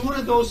the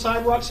sooner those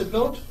sidewalks are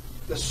built,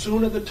 the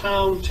sooner the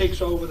town takes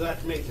over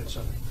that maintenance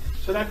of it.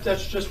 So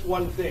that's just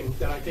one thing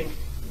that I think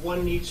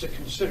one needs to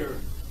consider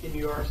in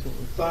your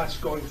thoughts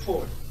going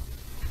forward.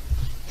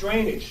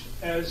 Drainage,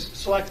 as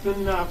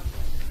Selectman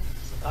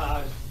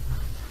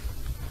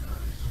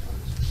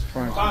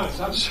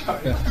I'm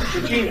sorry,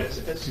 Regina,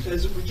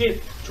 as Regina,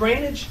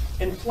 drainage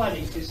and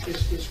flooding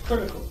is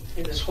critical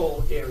in this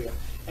whole area.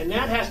 And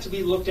that has to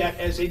be looked at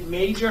as a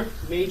major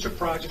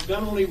project,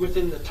 not only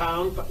within the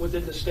town, but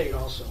within the state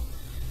also.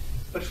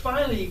 But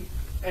finally,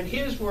 and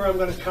here's where I'm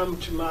going to come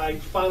to my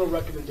final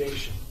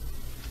recommendation.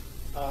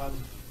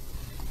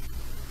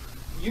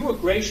 You were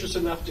gracious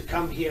enough to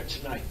come here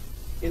tonight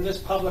in this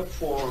public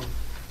forum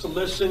to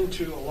listen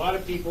to a lot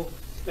of people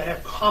that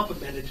have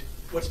complimented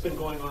what's been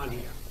going on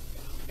here.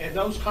 And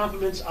those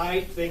compliments,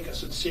 I think, are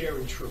sincere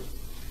and true.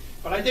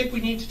 But I think we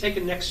need to take a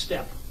next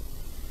step,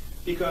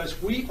 because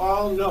we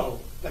all know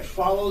that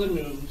follow the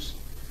news,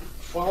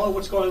 follow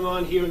what's going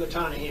on here in the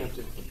town of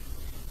Hampton,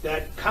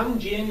 that come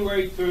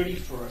January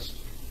 31st,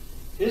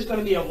 there's going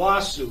to be a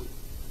lawsuit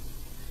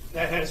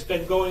that has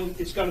been going,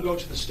 it's going to go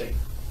to the state.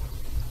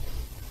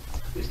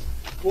 The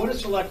Board of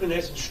Selectmen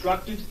has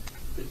instructed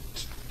the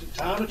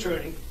town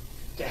attorney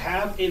to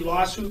have a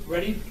lawsuit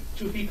ready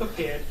to be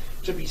prepared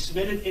to be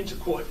submitted into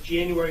court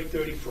January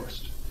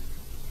 31st.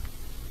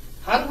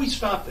 How do we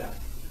stop that?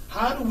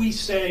 How do we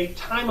say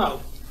time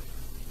out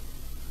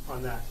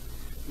on that?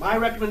 My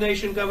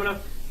recommendation, Governor,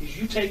 is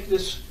you take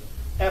this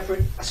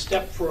effort a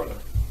step further.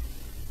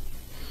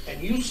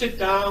 And you sit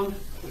down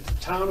with the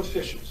town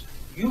officials.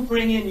 You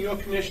bring in your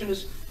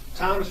commissioners,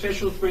 town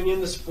officials bring in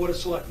the Board of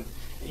Selectmen.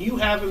 And you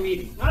have a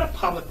meeting, not a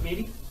public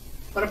meeting,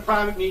 but a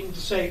private meeting to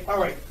say, all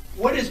right,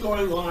 what is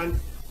going on?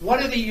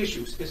 What are the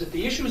issues? Is it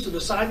the issues of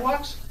the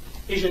sidewalks?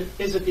 Is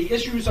it the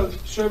issues of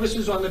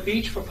services on the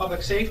beach for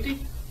public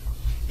safety?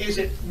 Is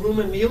it room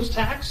and meals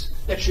tax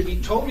that should be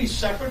totally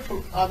separate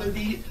from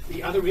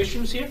the other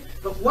issues here?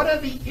 But what are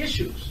the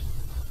issues?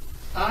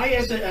 I,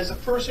 as a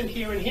person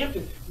here in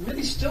Hampton,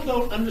 really still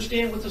don't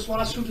understand what this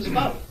lawsuit is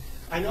about.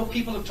 I know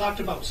people have talked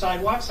about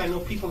sidewalks. I know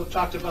people have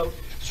talked about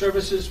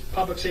services,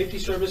 public safety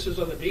services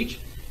on the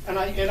beach. And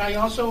I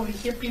also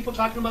hear people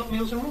talking about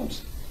meals and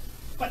rooms.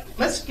 But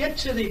let's get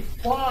to the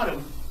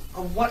bottom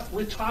of what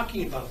we're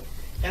talking about.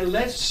 And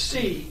let's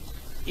see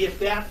if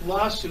that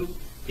lawsuit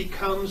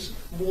becomes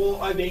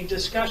more of a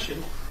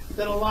discussion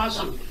than a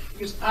lawsuit.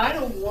 because I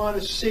don't want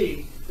to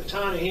see the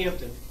town of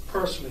Hampton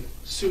personally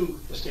sue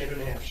the state of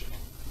New Hampshire.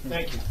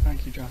 Thank you.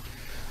 Thank you, John.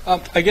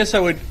 I guess I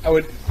would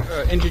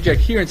interject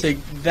here and say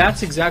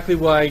that's exactly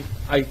why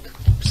I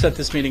set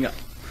this meeting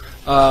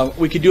up.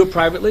 We could do it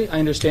privately, I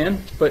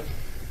understand, but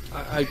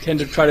I tend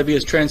to try to be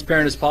as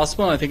transparent as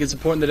possible, and I think it's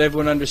important that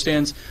everyone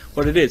understands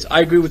what it is. I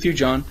agree with you,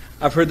 John.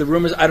 I've heard the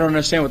rumors. I don't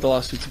understand what the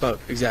lawsuit's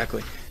about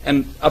exactly.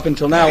 And up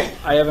until now,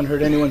 I haven't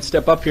heard anyone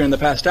step up here in the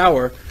past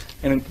hour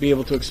and be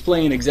able to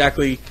explain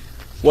exactly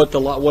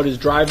what is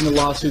driving the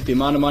lawsuit, the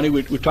amount of money.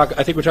 I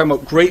think we're talking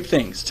about great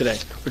things today.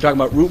 We're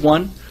talking about Route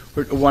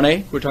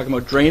 1A. We're talking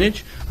about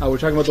drainage. We're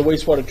talking about the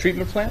wastewater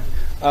treatment plant.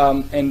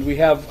 And we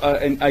have,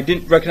 and I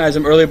didn't recognize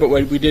him earlier, but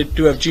we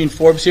do have Gene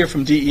Forbes here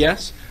from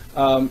DES.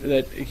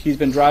 That he's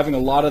been driving a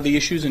lot of the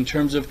issues in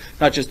terms of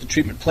not just the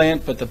treatment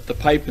plant, but the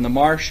pipe and the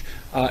marsh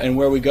and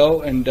where we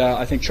go. And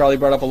I think Charlie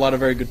brought up a lot of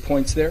very good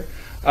points there.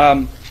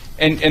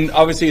 And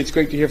obviously it's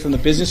great to hear from the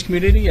business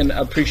community and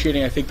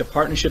appreciating, I think, the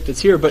partnership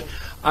that's here. But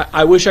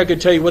I wish I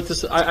could tell you what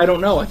this, I don't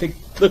know. I think,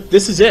 look,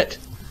 this is it.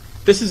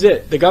 This is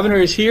it. The governor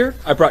is here.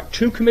 I brought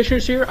 2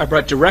 commissioners here. I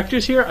brought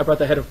directors here. I brought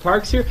the head of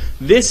parks here.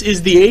 This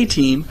is the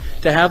A-team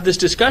to have this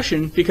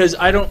discussion because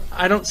I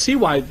don't see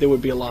why there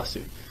would be a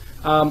lawsuit.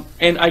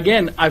 And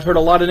again, I've heard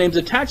a lot of names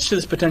attached to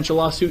this potential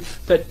lawsuit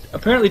that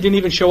apparently didn't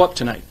even show up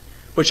tonight,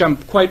 which I'm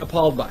quite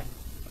appalled by.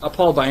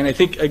 And I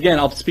think, again,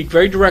 I'll speak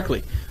very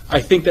directly.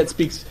 I think that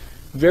speaks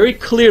very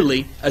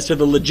clearly as to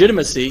the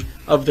legitimacy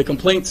of the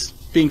complaints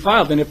being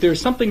filed. And if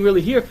there's something really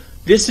here,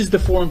 this is the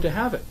forum to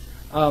have it.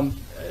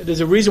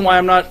 There's a reason why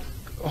I'm not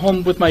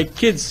home with my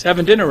kids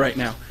having dinner right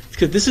now. It's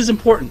because this is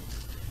important.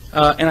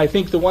 And I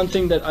think the one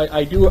thing that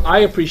I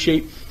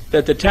appreciate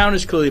that the town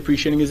is clearly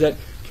appreciating is that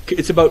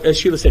it's about, as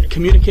Sheila said,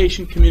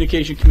 communication.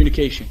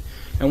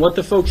 And what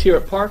the folks here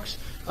at Parks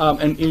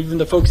and even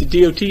the folks at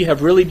DOT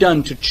have really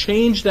done to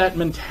change that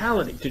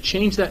mentality, to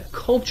change that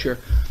culture,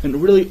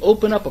 and really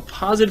open up a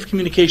positive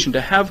communication,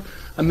 to have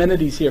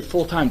amenities here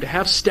full-time, to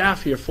have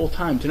staff here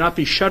full-time, to not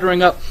be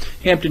shuttering up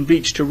Hampton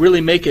Beach, to really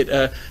make it,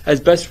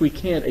 as best we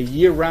can, a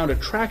year-round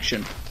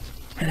attraction,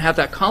 and have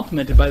that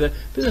complemented by the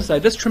business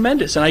side. That's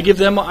tremendous. And I give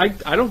them, I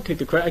don't take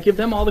the credit, I give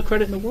them all the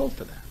credit in the world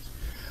for that.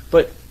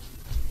 But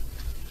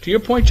to your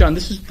point, John,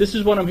 this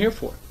is what I'm here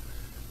for.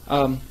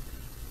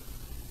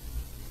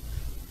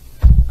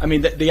 I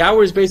mean, the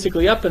hour is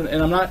basically up, and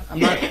I'm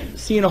not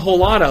seeing a whole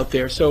lot out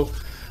there. So,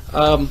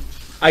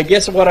 I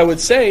guess what I would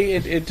say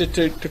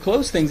to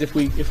close things,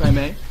 if I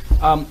may,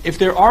 if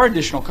there are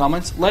additional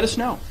comments, let us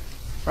know.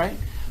 Right?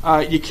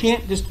 You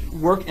can't just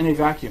work in a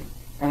vacuum.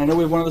 And I know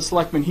we have one of the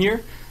selectmen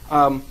here,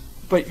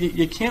 but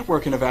you can't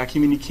work in a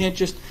vacuum, and you can't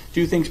just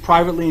do things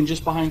privately and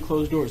just behind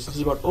closed doors. This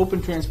is about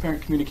open,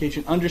 transparent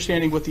communication,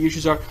 understanding what the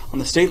issues are on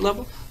the state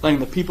level, letting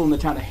the people in the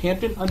town of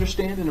Hampton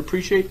understand and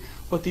appreciate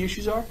what the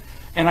issues are.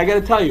 And I got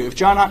to tell you, if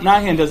John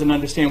Nyhan doesn't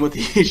understand what the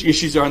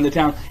issues are in the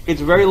town,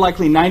 it's very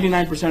likely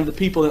 99% of the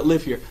people that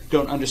live here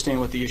don't understand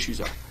what the issues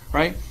are,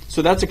 right?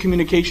 So that's a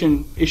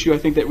communication issue I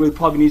think that really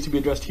probably needs to be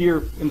addressed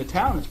here in the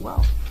town as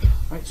well.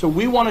 Right? So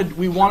we want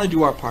to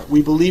do our part.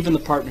 We believe in the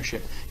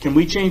partnership. Can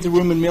we change the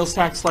room and meals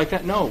tax like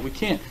that? No, we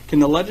can't. Can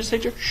the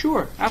legislature?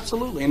 Sure,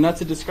 absolutely. And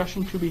that's a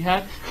discussion to be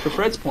had. To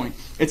Fred's point,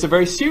 it's a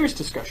very serious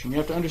discussion. You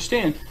have to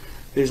understand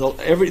there's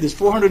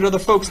 400 other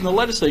folks in the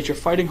legislature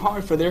fighting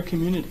hard for their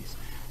communities.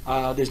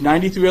 There's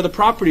 93 other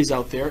properties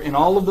out there in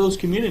all of those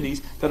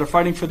communities that are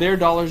fighting for their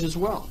dollars as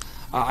well.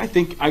 I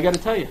got to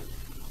tell you,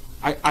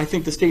 I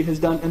think the state has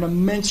done an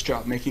immense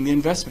job making the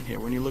investment here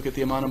when you look at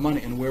the amount of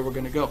money and where we're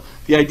going to go.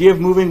 The idea of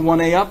moving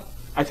 1A up,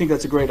 I think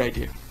that's a great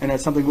idea. And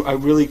that's something I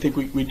really think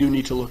we do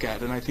need to look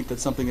at. And I think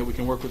that's something that we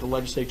can work with the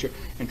legislature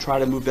and try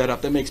to move that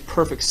up. That makes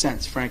perfect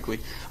sense, frankly.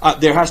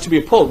 There has to be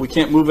a pull. We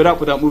can't move it up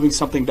without moving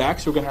something back,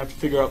 so we're going to have to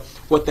figure out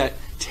what that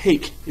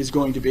take is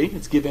going to be.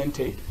 It's give and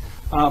take.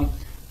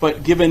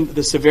 But given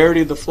the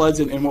severity of the floods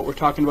and what we're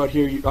talking about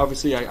here,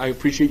 obviously I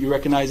appreciate you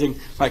recognizing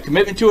my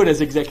commitment to it as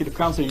executive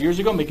council years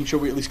ago, making sure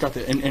we at least got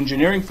the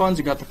engineering funds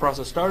and got the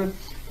process started,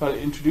 got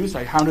it introduced.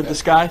 I hounded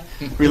this guy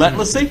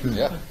relentlessly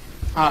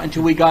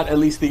until we got at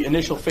least the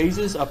initial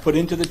phases put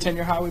into the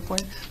 10-year highway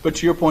plan. But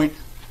to your point,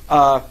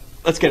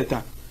 let's get it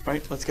done,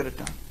 right? Let's get it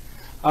done.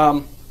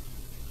 I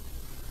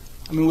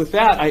mean, with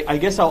that, I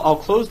guess I'll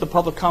close the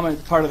public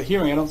comment part of the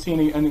hearing. I don't see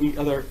any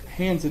other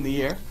hands in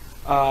the air.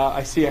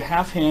 I see a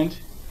half hand.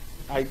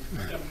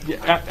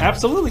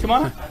 Absolutely, come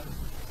on.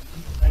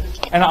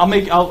 And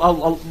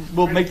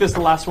we'll make this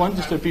the last one,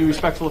 just to be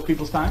respectful of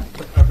people's time.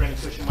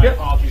 My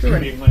apologies for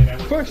being late.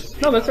 Of course.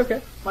 No, that's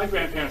okay. My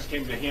grandparents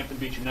came to Hampton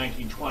Beach in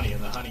 1920,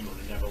 and the honeymoon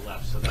had never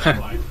left, so that's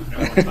why.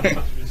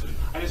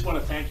 I just want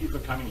to thank you for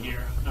coming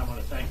here. I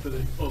want to thank for the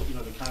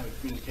kind of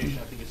communication.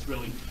 I think it's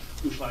really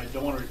crucial. I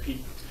don't want to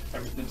repeat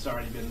everything that's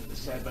already been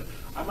said, but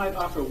I might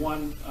offer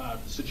one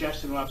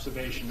suggestion or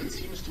observation. It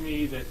seems to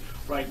me that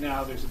right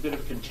now there's a bit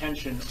of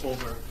contention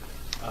over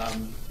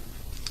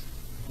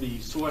the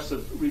source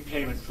of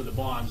repayment for the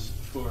bonds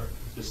for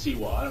the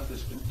seawall. I don't know if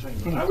this has been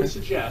talking about. I would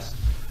suggest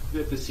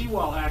that the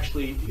seawall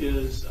actually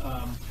is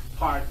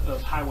part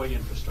of highway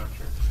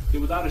infrastructure.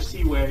 That without a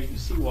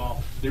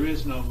seawall, there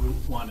is no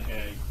Route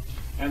 1A,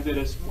 and that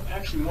it's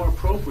actually more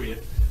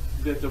appropriate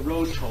that the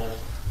road toll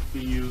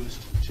be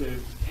used to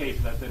pay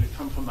for that, that it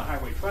come from the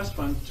Highway Trust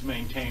Fund to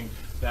maintain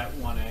that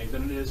 1A,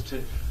 than it is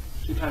to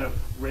kind of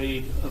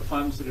raid the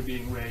funds that are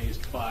being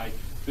raised by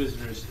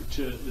visitors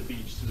to the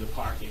beach, to the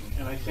parking.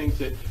 And I think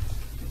that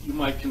you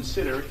might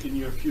consider in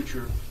your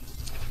future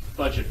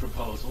budget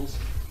proposals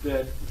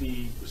that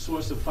the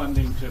source of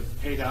funding to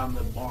pay down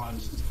the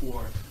bonds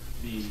for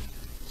the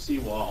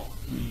seawall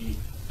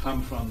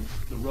come from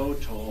the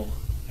road toll,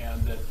 and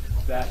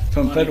that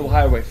From money, federal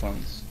highway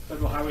funds.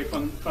 Federal highway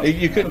fund.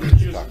 You could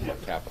Talk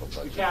about capital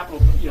budget. The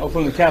capital. Oh,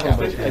 from the capital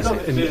But, budget. no,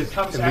 that it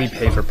comes And we actually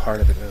pay for from-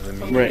 part of it as a from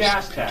means. the Right.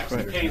 gas tax.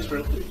 Right. It pays for,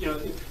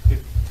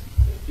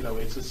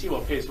 it's a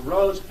seawall, pays for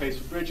roads, pays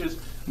for bridges.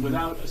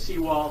 Without a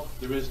seawall,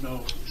 there is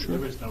no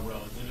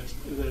road.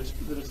 And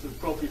it's the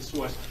appropriate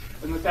source.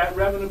 And that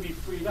revenue be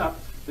freed up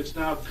that's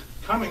now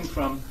coming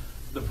from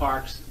the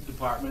Parks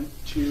Department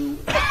to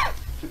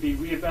be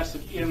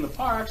reinvested in the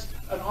parks,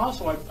 and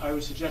also I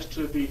would suggest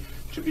to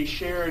be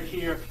shared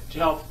here to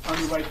help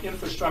underwrite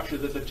infrastructure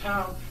that the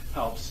town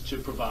helps to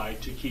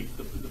provide to keep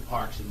the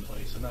parks in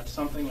place. And that's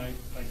something I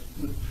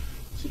would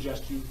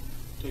suggest you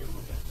take a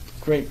look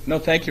at. Great. No,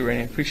 thank you,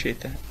 Randy. I appreciate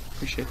that.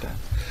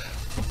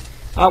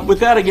 With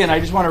that, again, I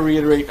just want to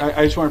reiterate,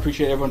 I just want to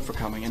appreciate everyone for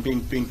coming and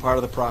being part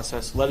of the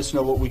process. Let us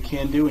know what we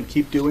can do and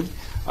keep doing.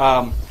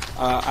 I'm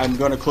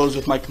going to close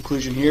with my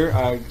conclusion here.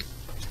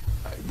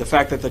 The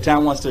fact that the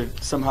town wants to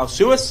somehow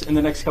sue us in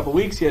the next couple of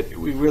weeks, yet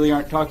we really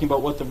aren't talking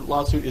about what the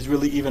lawsuit is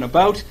really even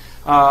about,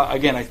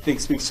 again, I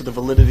think speaks to the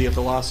validity of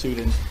the lawsuit,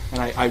 and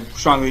I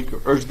strongly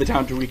urge the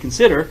town to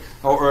reconsider,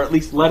 or at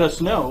least let us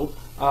know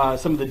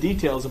some of the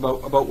details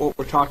about what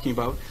we're talking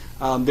about.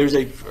 There's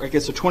I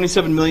guess a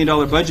 $27 million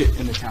budget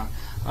in the town.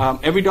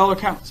 Every dollar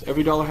counts.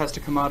 Every dollar has to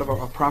come out of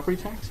our property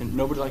tax, and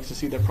nobody likes to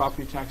see their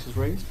property taxes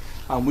raised.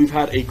 We've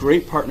had a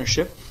great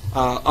partnership,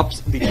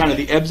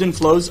 the ebbs and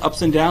flows,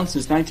 ups and downs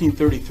since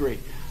 1933.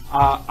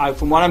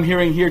 From what I'm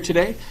hearing here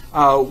today,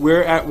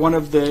 we're at one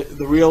of the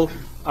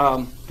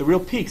real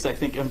peaks, I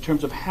think, in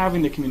terms of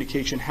having the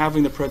communication,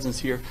 having the presence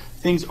here.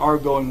 Things are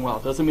going well.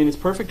 Doesn't mean it's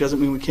perfect.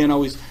 Doesn't mean we can't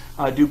always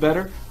do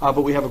better.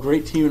 But we have a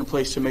great team in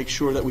place to make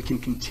sure that we can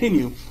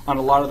continue on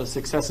a lot of the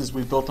successes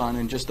we've built on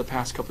in just the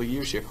past couple of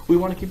years here. We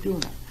want to keep doing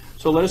that.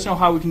 So let us know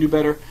how we can do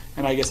better.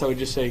 And I guess I would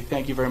just say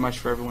thank you very much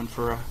for everyone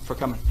for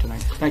coming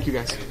tonight. Thank you,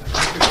 guys.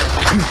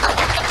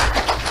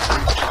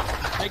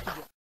 Thank you.